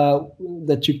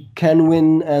 that you can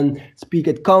win, and speak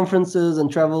at conferences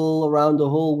and travel around the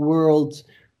whole world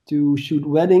to shoot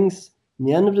weddings. In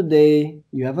the end of the day,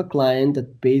 you have a client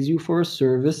that pays you for a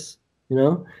service,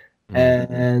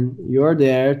 and you're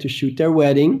there to shoot their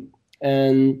wedding,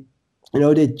 and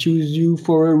they choose you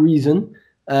for a reason,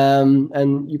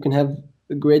 and you can have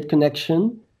a great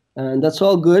connection, and that's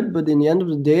all good. But in the end of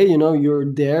the day, you're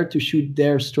there to shoot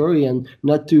their story and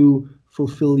not to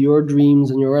fulfill your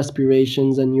dreams and your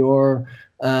aspirations and your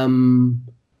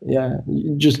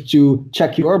just to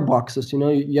check your boxes.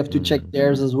 You have to check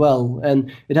theirs as well,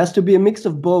 and it has to be a mix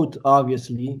of both,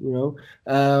 obviously.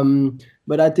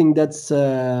 But I think that's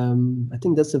a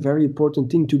very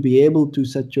important thing, to be able to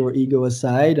set your ego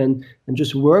aside and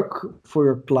just work for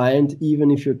your client,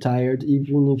 even if you're tired,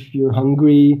 even if you're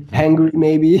hungry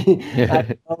maybe. I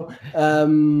don't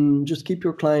know. Just keep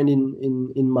your client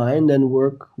in mind and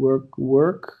work.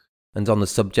 And on the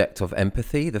subject of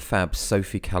empathy, the fab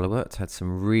Sophie Callowert had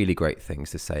some really great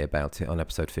things to say about it on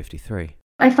episode 53.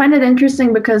 I find it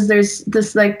interesting because there's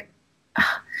this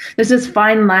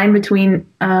fine line between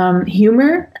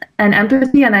humor and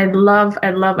empathy, and I love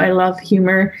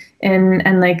humor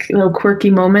and like little quirky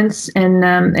moments in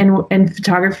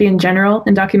photography in general,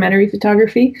 in documentary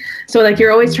photography. So like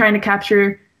you're always trying to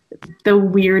capture the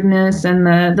weirdness and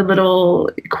the little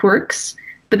quirks.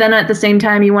 But then at the same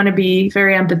time, you want to be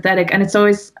very empathetic. And it's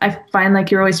always, I find like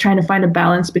you're always trying to find a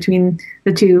balance between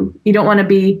the two. You don't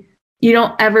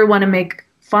ever want to make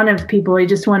fun of people. You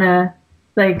just want to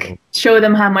like show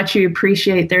them how much you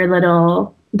appreciate their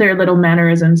little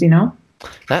mannerisms,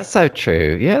 That's so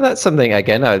true. Yeah, that's something,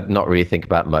 again, I not really think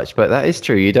about much, but that is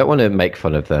true. You don't want to make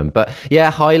fun of them. But yeah,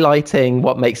 highlighting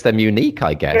what makes them unique,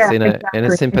 I guess, in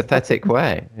a sympathetic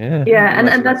way. Yeah. Yeah,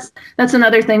 and that's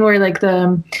another thing where like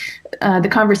the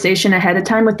conversation ahead of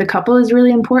time with the couple is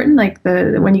really important. Like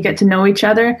when you get to know each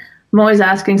other, I'm always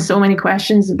asking so many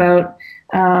questions about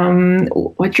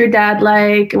what's your dad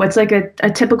like? What's like a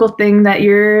typical thing that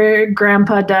your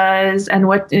grandpa does? And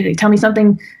tell me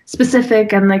something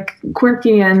specific and like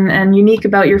quirky and unique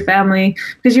about your family,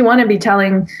 because you want to be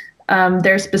telling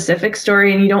their specific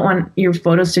story, and you don't want your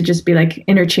photos to just be like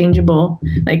interchangeable,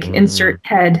 like insert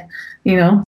head,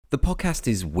 The podcast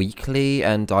is weekly,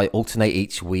 and I alternate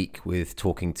each week with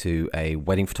talking to a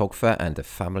wedding photographer and a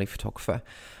family photographer.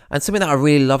 And something that I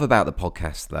really love about the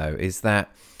podcast, though, is that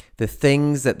the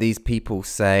things that these people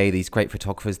say, these great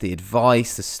photographers, the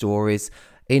advice, the stories,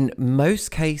 in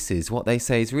most cases, what they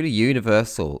say is really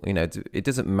universal. It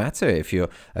doesn't matter if you're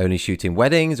only shooting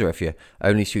weddings or if you're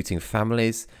only shooting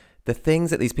families. The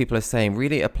things that these people are saying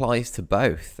really applies to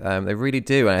both. They really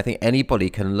do. And I think anybody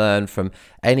can learn from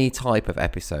any type of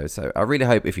episode. So I really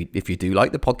hope if you do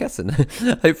like the podcast, and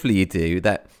hopefully you do,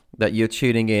 that you're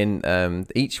tuning in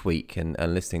each week and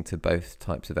listening to both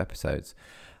types of episodes.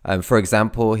 For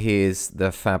example, here's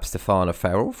the fab Stefana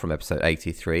Farrell from episode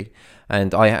 83.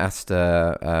 And I asked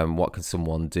her, what can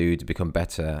someone do to become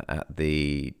better at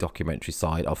the documentary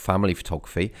side of family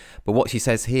photography? But what she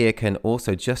says here can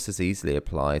also just as easily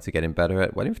apply to getting better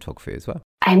at wedding photography as well.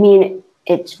 I mean,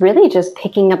 it's really just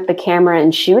picking up the camera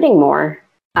and shooting more.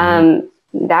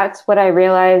 That's what I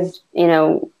realized,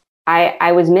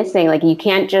 I was missing. Like, you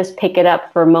can't just pick it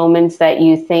up for moments that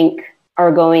you think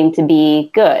are going to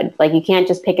be good. Like, you can't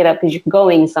just pick it up because you're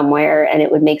going somewhere and it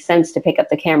would make sense to pick up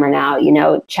the camera now.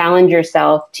 Challenge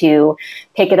yourself to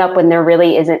pick it up when there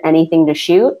really isn't anything to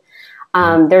shoot.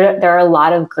 There are a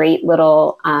lot of great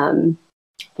little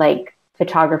like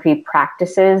photography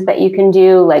practices that you can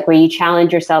do, like where you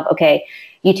challenge yourself. Okay,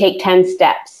 you take 10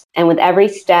 steps, and with every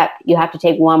step you have to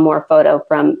take one more photo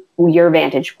from your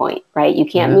vantage point, right? You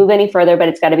can't move any further, but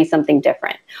it's got to be something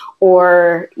different.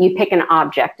 Or you pick an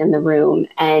object in the room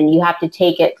and you have to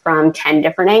take it from 10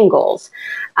 different angles,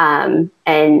 and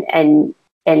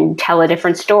tell a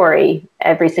different story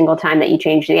every single time that you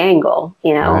change the angle,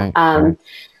 Right.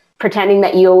 Pretending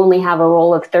that you only have a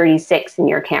roll of 36 in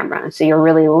your camera. So you're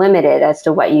really limited as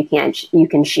to what you can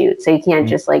shoot. So you can't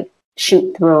just like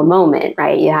shoot through a moment,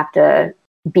 right? You have to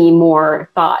be more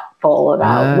thoughtful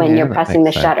about when you're pressing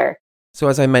the shutter. So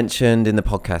as I mentioned in the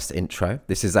podcast intro,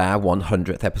 this is our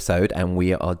 100th episode and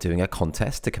we are doing a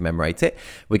contest to commemorate it.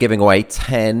 We're giving away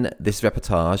 10 This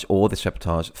Reportage or This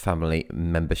Reportage family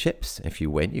memberships. If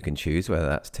you win, you can choose whether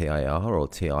that's TIR or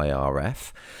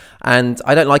TIRF. And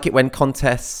I don't like it when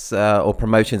contests or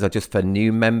promotions are just for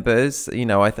new members. You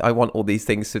know, I want all these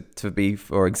things to be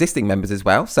for existing members as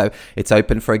well. So it's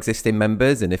open for existing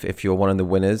members. And if you're one of the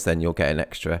winners, then you'll get an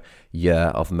extra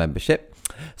year of membership.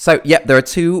 So, there are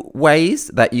 2 ways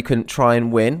that you can try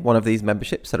and win one of these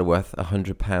memberships that are worth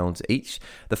 £100 each.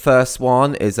 The first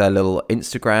one is a little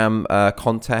Instagram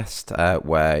contest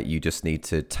where you just need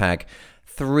to tag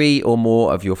 3 or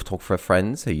more of your photographer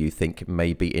friends who you think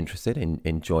may be interested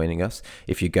in joining us.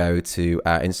 If you go to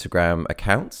our Instagram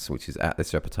accounts, which is at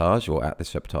This Reportage or at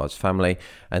This Reportage Family,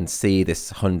 and see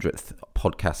this 100th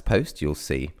podcast post, you'll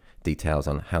see details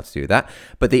on how to do that.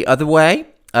 But the other way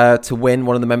to win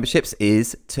one of the memberships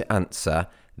is to answer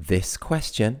this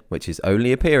question, which is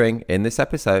only appearing in this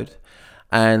episode.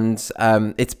 And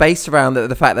it's based around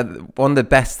the fact that one of the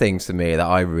best things for me that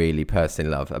I really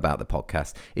personally love about the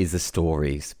podcast is the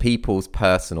stories, people's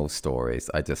personal stories.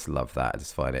 I just love that. I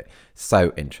just find it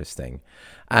so interesting.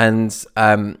 And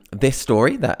this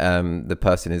story that the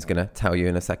person is going to tell you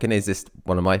in a second is just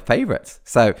one of my favorites.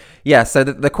 So, so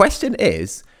the question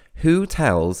is, who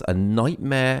tells a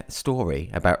nightmare story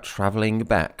about traveling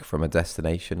back from a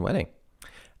destination wedding?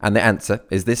 And the answer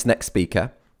is this next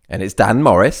speaker, and it's Dan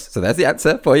Morris. So there's the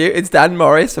answer for you. It's Dan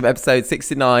Morris from episode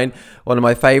 69, one of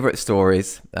my favorite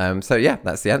stories. That's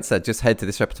the answer. Just head to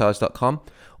thisreportage.com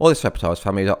or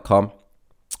thisreportagefamily.com.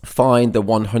 Find the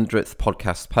 100th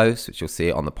podcast post, which you'll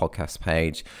see on the podcast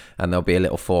page, and there'll be a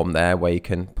little form there where you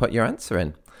can put your answer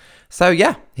in. So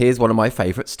here's one of my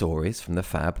favorite stories from the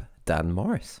fab Dan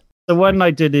Morris. The one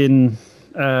I did in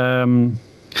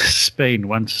Spain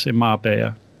once, in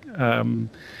Marbella,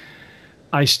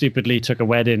 I stupidly took a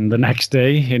wedding the next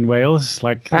day in Wales.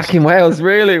 Back in Wales,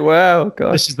 really? Wow,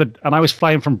 God. And I was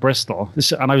flying from Bristol,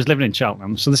 and I was living in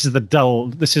Cheltenham. So this is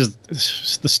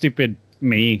the stupid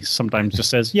me sometimes just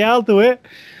says, yeah, I'll do it.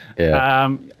 Yeah.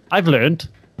 I've learned.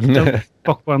 Don't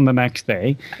book one the next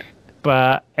day.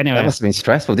 But anyway, that must have been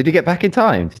stressful. Did you get back in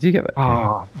time?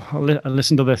 I'll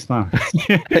listen to this now.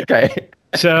 Okay.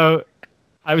 So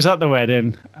I was at the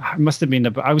wedding. I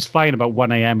was flying about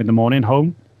 1 a.m. in the morning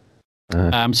home.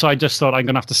 So I just thought I'm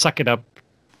going to have to suck it up.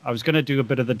 I was going to do a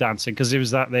bit of the dancing because it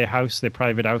was at their house, their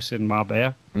private house in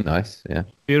Marbella. Nice, yeah.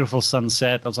 Beautiful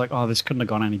sunset. I was like, this couldn't have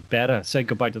gone any better. Said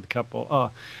goodbye to the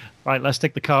couple. Right, let's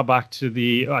take the car back to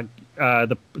the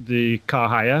car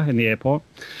hire in the airport.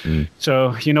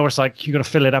 So it's like you got to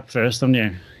fill it up first, don't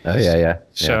you? Oh yeah.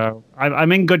 So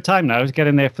I'm in good time now to get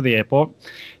in there for the airport.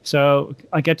 So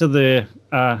I get to the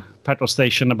petrol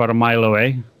station about a mile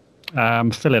away,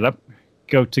 fill it up,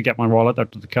 go to get my wallet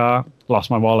out of the car,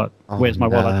 lost my wallet. Where's my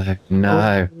wallet?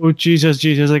 No. Oh Jesus!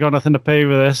 I got nothing to pay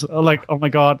with this. Like, oh my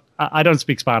God, I don't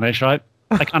speak Spanish, right?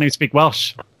 I can't even speak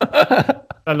Welsh.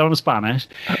 Alone Spanish.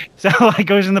 So I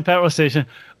goes in the petrol station.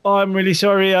 Oh, I'm really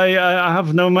sorry. I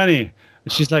have no money.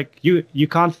 And she's like, you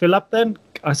can't fill up then?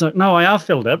 I was like, no, I have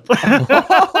filled up.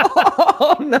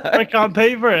 Oh, no. I can't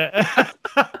pay for it.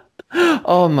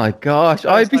 Oh my gosh.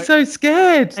 I'd be so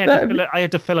scared. I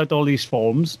had to fill out all these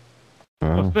forms.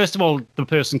 Well, first of all, the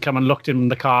person come and looked in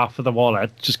the car for the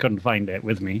wallet, just couldn't find it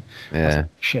with me. Yeah. Like,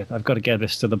 shit, I've got to get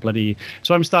this to the bloody...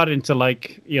 So I'm starting to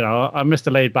I'm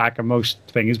Mr. Laid Back on most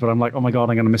things, but I'm like, oh my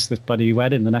God, I'm going to miss this bloody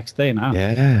wedding the next day now.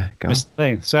 Yeah, Miss the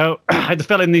thing. So I had to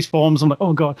fill in these forms. I'm like,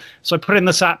 oh God. So I put in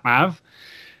the sat-nav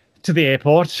to the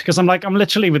airport because I'm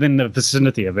literally within the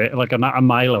vicinity of it, like a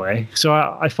mile away. So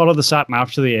I followed the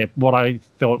sat-nav to what I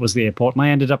thought was the airport, and I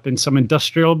ended up in some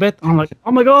industrial bit. I'm like,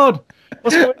 oh my God.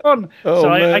 What's going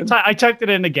on? I typed it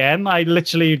in again. I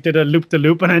literally did a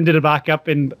loop-de-loop and ended it back up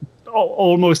in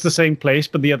almost the same place,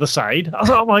 but the other side. I was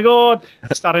like, oh my God.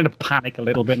 I'm starting to panic a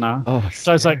little bit now.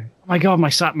 So I was like, oh my God, my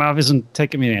sat-nav isn't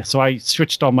taking me there. So I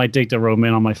switched on my data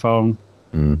roaming on my phone,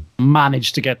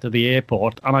 managed to get to the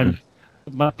airport, and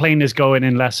my plane is going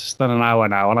in less than an hour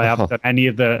now, and I haven't done any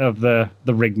of the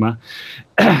rigma.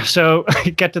 So I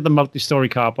get to the multi-story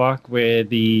car park where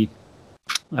the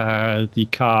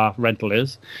car rental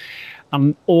is,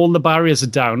 and all the barriers are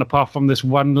down apart from this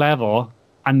one level,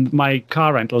 and my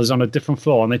car rental is on a different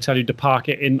floor, and they tell you to park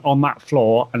it on that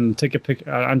floor and take a pic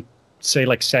and say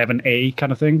like 7A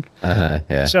kind of thing.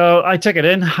 Yeah. So I took it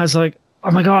in. I was like,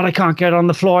 oh my God, I can't get on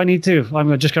the floor. I need to.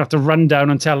 I'm just gonna have to run down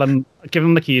and give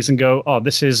them the keys and go, oh,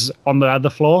 this is on the other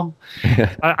floor.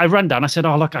 I run down. I said,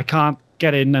 oh look, I can't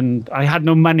get in, and I had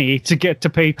no money to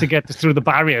pay to get through the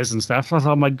barriers and stuff. I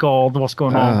thought, oh my God, what's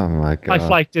going on? Oh my God. My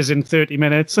flight is in 30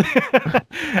 minutes.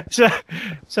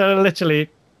 so literally,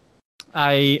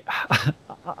 they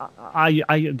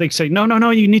say, no,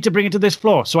 you need to bring it to this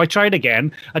floor. So I tried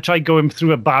again. I tried going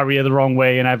through a barrier the wrong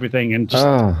way and everything, and just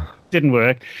didn't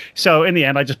work. So in the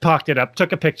end, I just parked it up,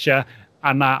 took a picture,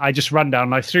 and I just ran down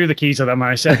and I threw the keys at them and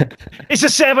I said, it's a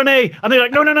 7A. And they're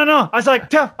like, no. I was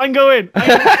like, tough, I'm going.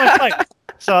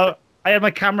 So I had my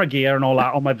camera gear and all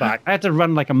that on my back. I had to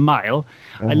run like a mile.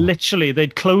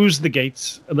 They'd closed the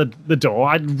gates, the door.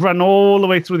 I'd run all the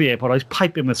way through the airport. I was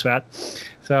piping with sweat.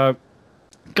 So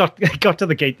got to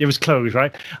the gate. It was closed,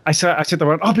 right? I said to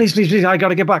the oh, please, I got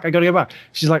to get back.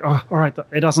 She's like, oh, all right,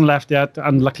 it hasn't left yet.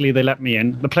 And luckily they let me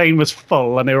in. The plane was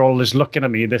full and they were all just looking at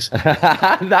me. This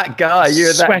that guy,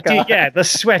 you're that guy. Yeah, the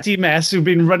sweaty mess who'd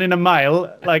been running a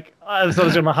mile. Like, I thought I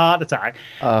was having a heart attack.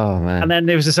 Oh, man. And then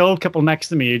there was this old couple next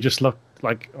to me who just looked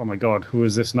like, oh my God, who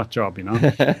is this nut job, you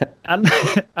know?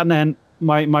 and then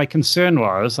my concern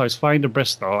was, I was flying to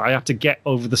Bristol. I had to get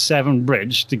over the Severn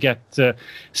Bridge to get to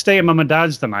stay at Mum and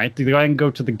Dad's the night, to then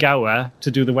go to the Gower to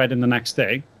do the wedding the next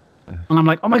day. And I'm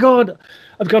like, oh my God,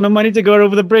 I've got no money to go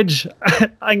over the bridge.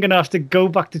 I'm going to have to go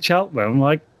back to Cheltenham,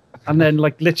 and then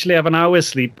literally have an hour's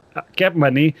sleep, get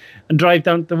money, and drive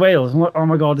down to Wales. I'm like, oh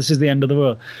my God, this is the end of the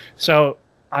world. So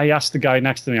I asked the guy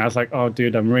next to me, I was like, oh,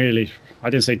 dude, I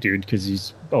didn't say dude because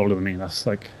he's older than me. That's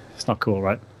like, it's not cool,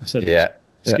 right? I said, yeah.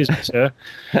 Excuse me, sir.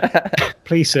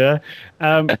 Please, sir.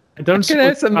 I don't. Can I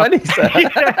have some money, sir?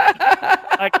 It's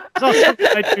not something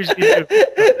I usually do.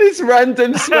 This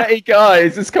random sweaty guy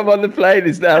who's just come on the plane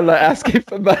is now asking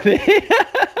for money.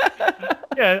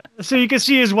 Yeah, so you can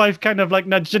see his wife kind of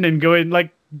nudging him, going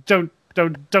don't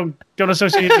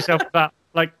associate yourself with that.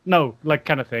 No,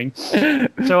 kind of thing.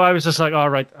 So I was just like, all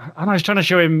right. And I was trying to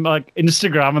show him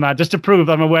Instagram and that just to prove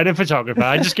I'm a wedding photographer.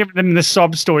 I just given him this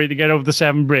sob story to get over the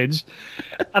Severn Bridge.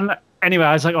 And anyway,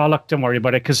 I was like, oh, look, don't worry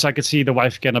about it. Because I could see the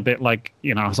wife getting a bit so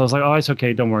I was like, oh, it's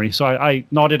okay, don't worry. So I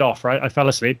nodded off, right? I fell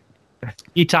asleep.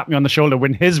 He tapped me on the shoulder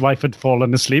when his wife had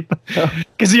fallen asleep.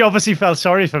 Because he obviously felt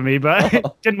sorry for me,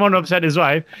 but didn't want to upset his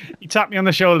wife. He tapped me on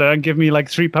the shoulder and gave me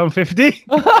 £3.50.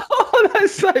 Oh,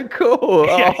 that's so cool.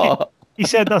 Yeah. He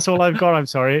said, that's all I've got, I'm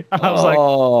sorry. And I was like,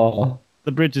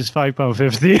 the bridge is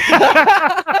 £5.50.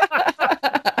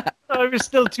 I was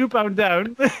still £2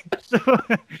 down.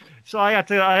 So I had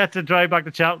to drive back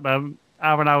to Cheltenham,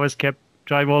 have an hour's kip,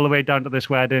 drive all the way down to this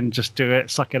wedding, just do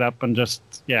it, suck it up, and just,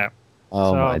 yeah.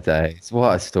 Oh, my days.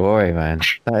 What a story, man.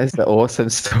 That is an awesome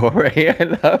story. I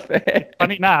love it.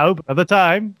 Funny now, but at the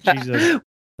time, Jesus.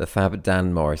 The fab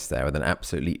Dan Morris there with an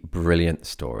absolutely brilliant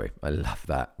story. I love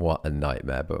that. What a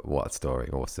nightmare, but what a story.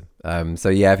 Awesome. So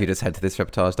yeah, if you just head to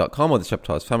thisreportage.com or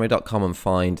thisreportagefamily.com and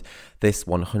find this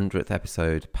 100th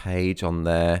episode page on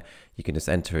there, you can just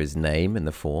enter his name in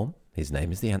the form. His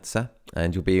name is the answer,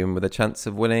 and you'll be in with a chance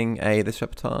of winning a This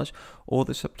Reportage or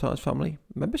This Reportage Family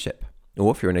membership.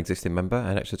 Or if you're an existing member,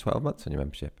 an extra 12 months on your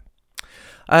membership.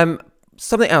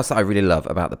 Something else that I really love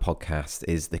about the podcast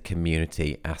is the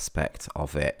community aspect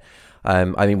of it.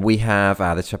 We have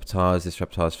This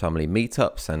Reportage Family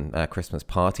meetups and Christmas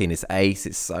party, and it's ace.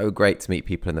 It's so great to meet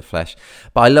people in the flesh.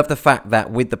 But I love the fact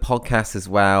that with the podcast as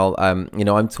well,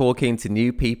 I'm talking to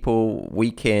new people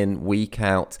week in, week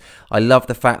out. I love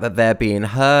the fact that they're being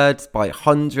heard by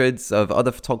hundreds of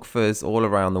other photographers all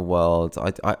around the world.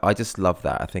 I just love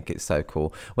that. I think it's so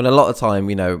cool. When a lot of time,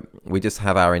 we just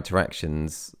have our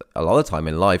interactions a lot of time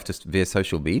in life just via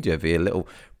social media, via little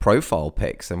profile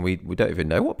pics, and we don't even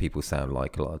know what people sound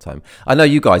like a lot of the time. I know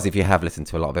you guys, if you have listened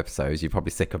to a lot of episodes, you're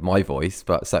probably sick of my voice,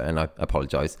 and I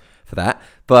apologize for that,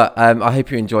 but I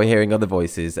hope you enjoy hearing other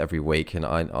voices every week, and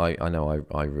I know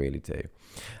I really do.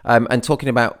 And talking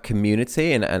about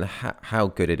community and how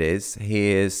good it is,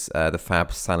 here's the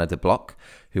fab Sanna de Block,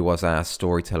 who was our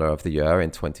Storyteller of the Year in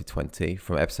 2020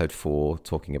 from episode 4,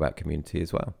 talking about community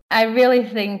as well. I really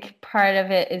think part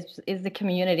of it is the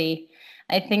community.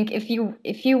 I think if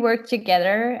you work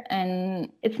together, and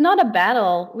it's not a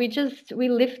battle, we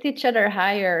lift each other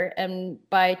higher, and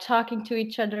by talking to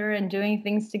each other and doing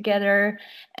things together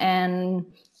and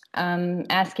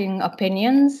asking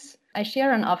opinions. I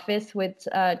share an office with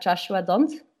Joshua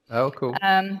Dont. Oh, cool.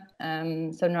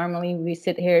 So normally we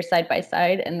sit here side by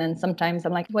side, and then sometimes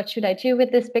I'm like, what should I do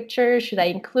with this picture? Should I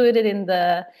include it in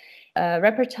the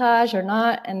reportage or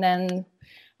not? And then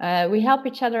we help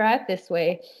each other out this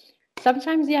way.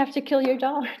 Sometimes you have to kill your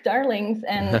darlings,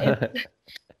 and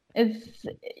it's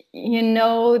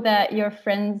that your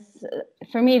friends,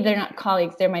 for me, they're not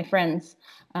colleagues, they're my friends,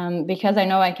 because I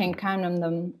know I can count on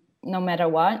them no matter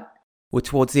what. We're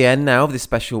towards the end now of this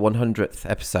special 100th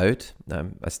episode.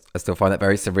 I still find that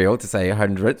very surreal to say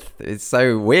 100th. It's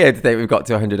so weird that we've got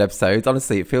to 100 episodes.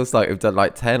 Honestly, it feels like we've done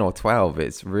like 10 or 12.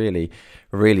 It's really,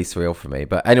 really surreal for me.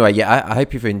 But anyway, yeah, I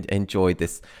hope you've enjoyed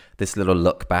this little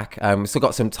look back. We've still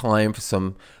got some time for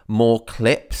some more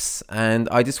clips, and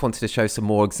I just wanted to show some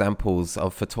more examples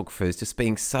of photographers just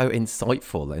being so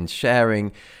insightful and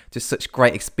sharing just such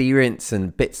great experience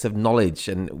and bits of knowledge,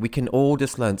 and we can all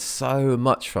just learn so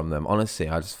much from them. Honestly,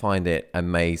 I just find it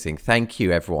amazing. Thank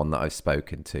you everyone that I've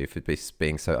spoken to for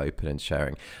being so open and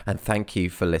sharing, and thank you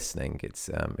for listening. It's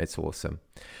awesome.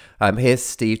 Here's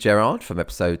Steve Gerrard from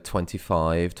episode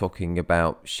 25 talking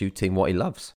about shooting what he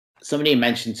loves. Somebody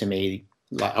mentioned to me,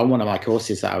 like on one of my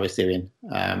courses that I was doing,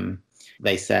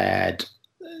 they said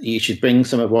you should bring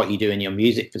some of what you do in your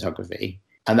music photography,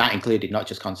 and that included not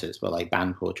just concerts but like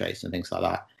band portraits and things like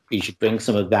that. You should bring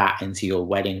some of that into your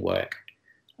wedding work.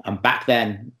 And back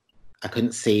then I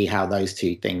couldn't see how those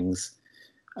two things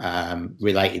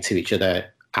related to each other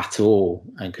at all,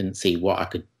 and couldn't see what I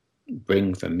could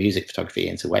bring from music photography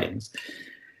into weddings.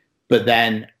 But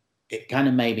then it kind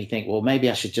of made me think, well, maybe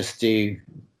I should just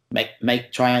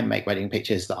try and make wedding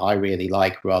pictures that I really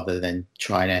like, rather than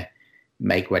trying to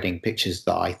make wedding pictures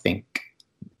that I think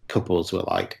couples will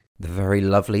like. The very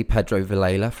lovely Pedro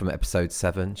Villela from episode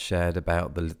 7 shared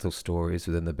about the little stories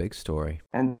within the big story.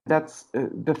 And that's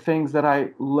the things that I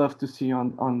love to see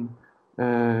on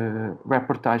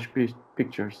reportage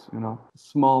pictures, you know,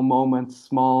 small moments,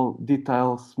 small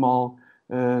details, small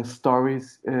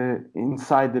stories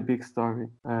inside the big story,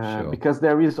 because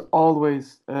there is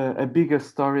always a bigger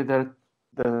story than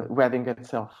the wedding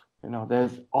itself. You know,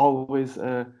 there's always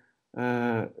the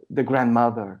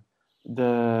grandmother,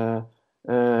 the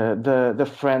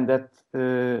friend that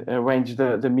arranged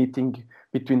the meeting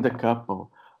between the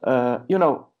couple. You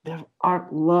know, there are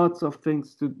lots of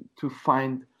things to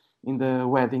find in the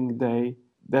wedding day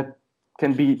that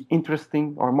can be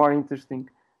interesting or more interesting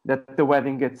than the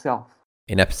wedding itself.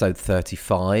 In episode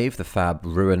 35, the fab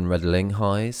Ruan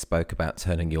Redelinghuis spoke about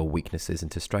turning your weaknesses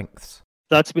into strengths.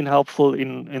 That's been helpful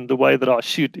in the way that I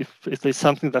shoot. If there's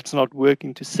something that's not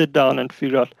working, to sit down and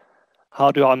figure out,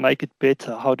 how do I make it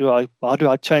better? How do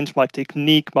I change my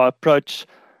technique, my approach?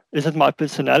 Is it my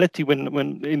personality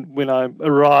when I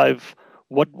arrive?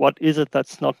 What is it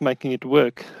that's not making it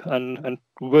work? And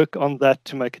work on that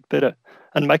to make it better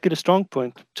and make it a strong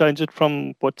point. Change it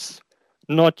from what's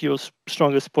not your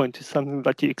strongest point to something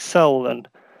that you excel and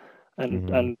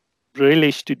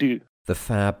relish to do. The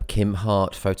fab Kim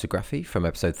Hart photography from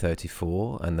episode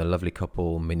 34 and the lovely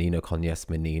couple Menino Cognes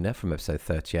Menina from episode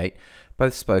 38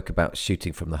 both spoke about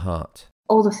shooting from the heart.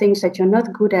 All the things that you're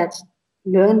not good at,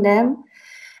 learn them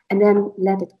and then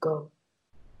let it go.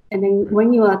 And then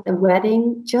when you're at the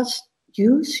wedding, just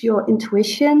use your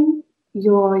intuition,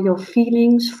 your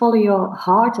feelings, follow your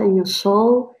heart and your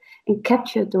soul, and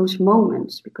capture those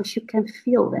moments because you can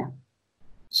feel them.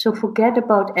 So forget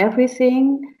about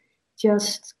everything,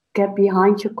 just get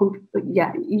behind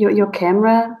your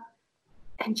camera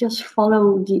and just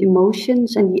follow the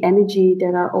emotions and the energy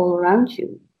that are all around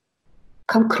you.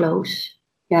 Come close.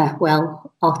 Yeah,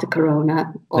 well, after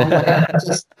Corona or whatever,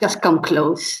 just come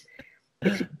close.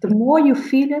 The more you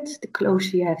feel it, the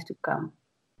closer you have to come.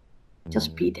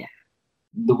 Just be there.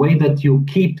 The way that you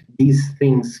keep these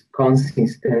things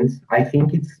consistent, I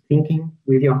think it's thinking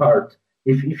with your heart.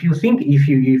 If you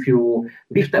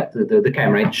lift up the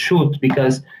camera and shoot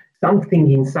because something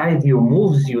inside you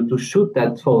moves you to shoot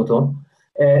that photo,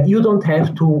 you don't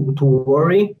have to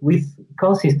worry with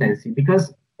consistency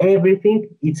because everything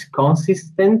is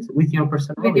consistent with your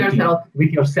personality, with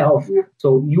yourself. Yeah.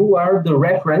 So you are the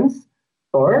reference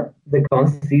for the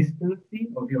consistency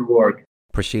of your work.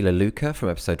 Priscilla Luca from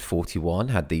episode 41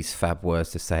 had these fab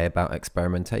words to say about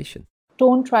experimentation.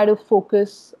 Don't try to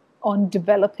focus on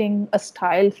developing a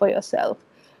style for yourself.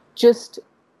 Just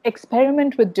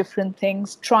experiment with different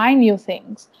things, try new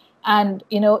things, and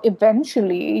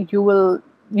eventually you'll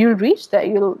reach there.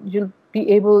 You'll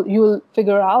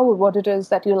figure out what it is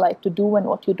that you like to do and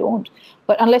what you don't.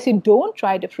 But unless you don't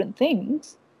try different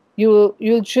things,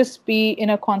 you'll just be in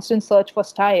a constant search for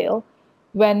style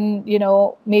when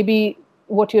maybe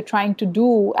what you're trying to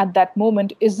do at that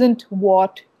moment isn't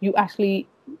what you actually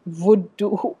would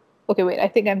do. Okay, wait, I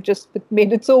think I've just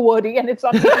made it so wordy and it's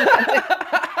not.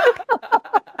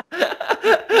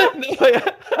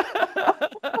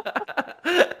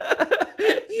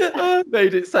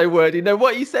 Made it so wordy. No,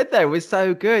 what you said there was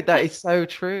so good. That is so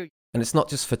true. And it's not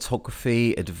just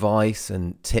photography, advice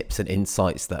and tips and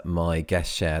insights that my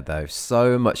guests share, though.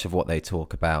 So much of what they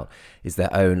talk about is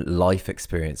their own life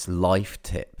experience, life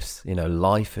tips,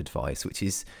 life advice, which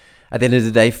is at the end of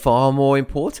the day, far more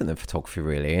important than photography,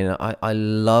 really. And I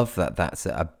love that that's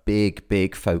a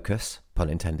big focus, pun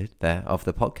intended, there of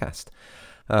the podcast.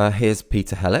 Here's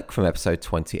Peter Hellick from episode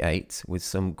 28 with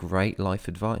some great life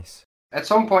advice. At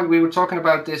some point we were talking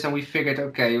about this and we figured,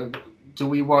 okay, do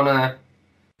we want to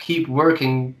keep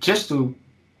working just to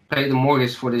pay the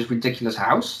mortgage for this ridiculous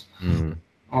house?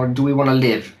 Or do we want to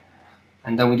live?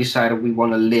 And then we decided we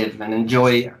want to live and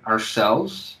enjoy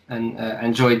ourselves and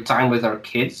enjoy time with our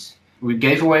kids. We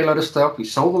gave away a lot of stuff. We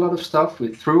sold a lot of stuff. We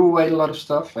threw away a lot of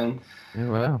stuff. And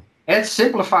wow. It's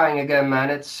simplifying again,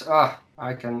 man. It's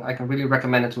I can really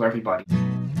recommend it to everybody.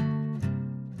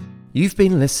 You've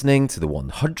been listening to the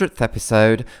 100th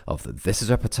episode of the This Is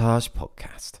Reportage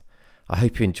podcast. I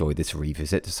hope you enjoyed this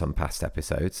revisit to some past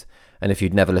episodes. And if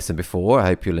you'd never listened before, I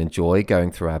hope you'll enjoy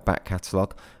going through our back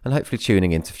catalogue and hopefully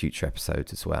tuning into future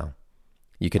episodes as well.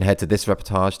 You can head to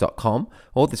thisreportage.com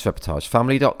or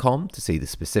thisreportagefamily.com to see the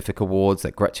specific awards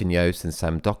that Gretchen Yost and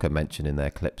Sam Docker mention in their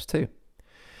clips too.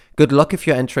 Good luck if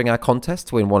you're entering our contest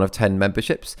to win one of 10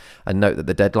 memberships, and note that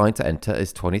the deadline to enter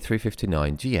is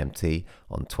 23:59 GMT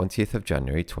on 20th of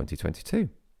January 2022.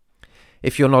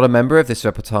 If you're not a member of This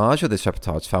Reportage or This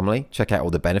Reportage family, check out all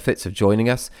the benefits of joining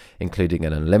us, including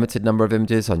an unlimited number of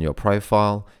images on your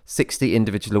profile, 60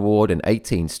 individual award and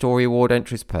 18 story award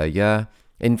entries per year,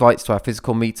 invites to our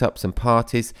physical meetups and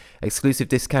parties, exclusive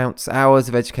discounts, hours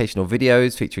of educational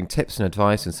videos featuring tips and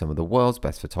advice from some of the world's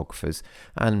best photographers,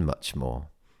 and much more.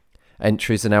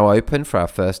 Entries are now open for our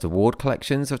first award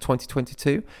collections of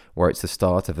 2022, where it's the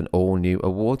start of an all-new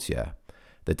awards year.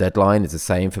 The deadline is the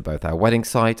same for both our wedding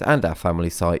site and our family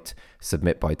site.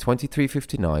 Submit by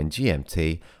 23:59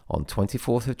 GMT on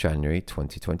 24th of January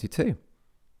 2022.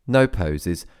 No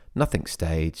poses, nothing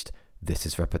staged. This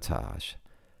is Reportage.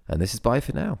 And this is bye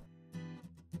for now.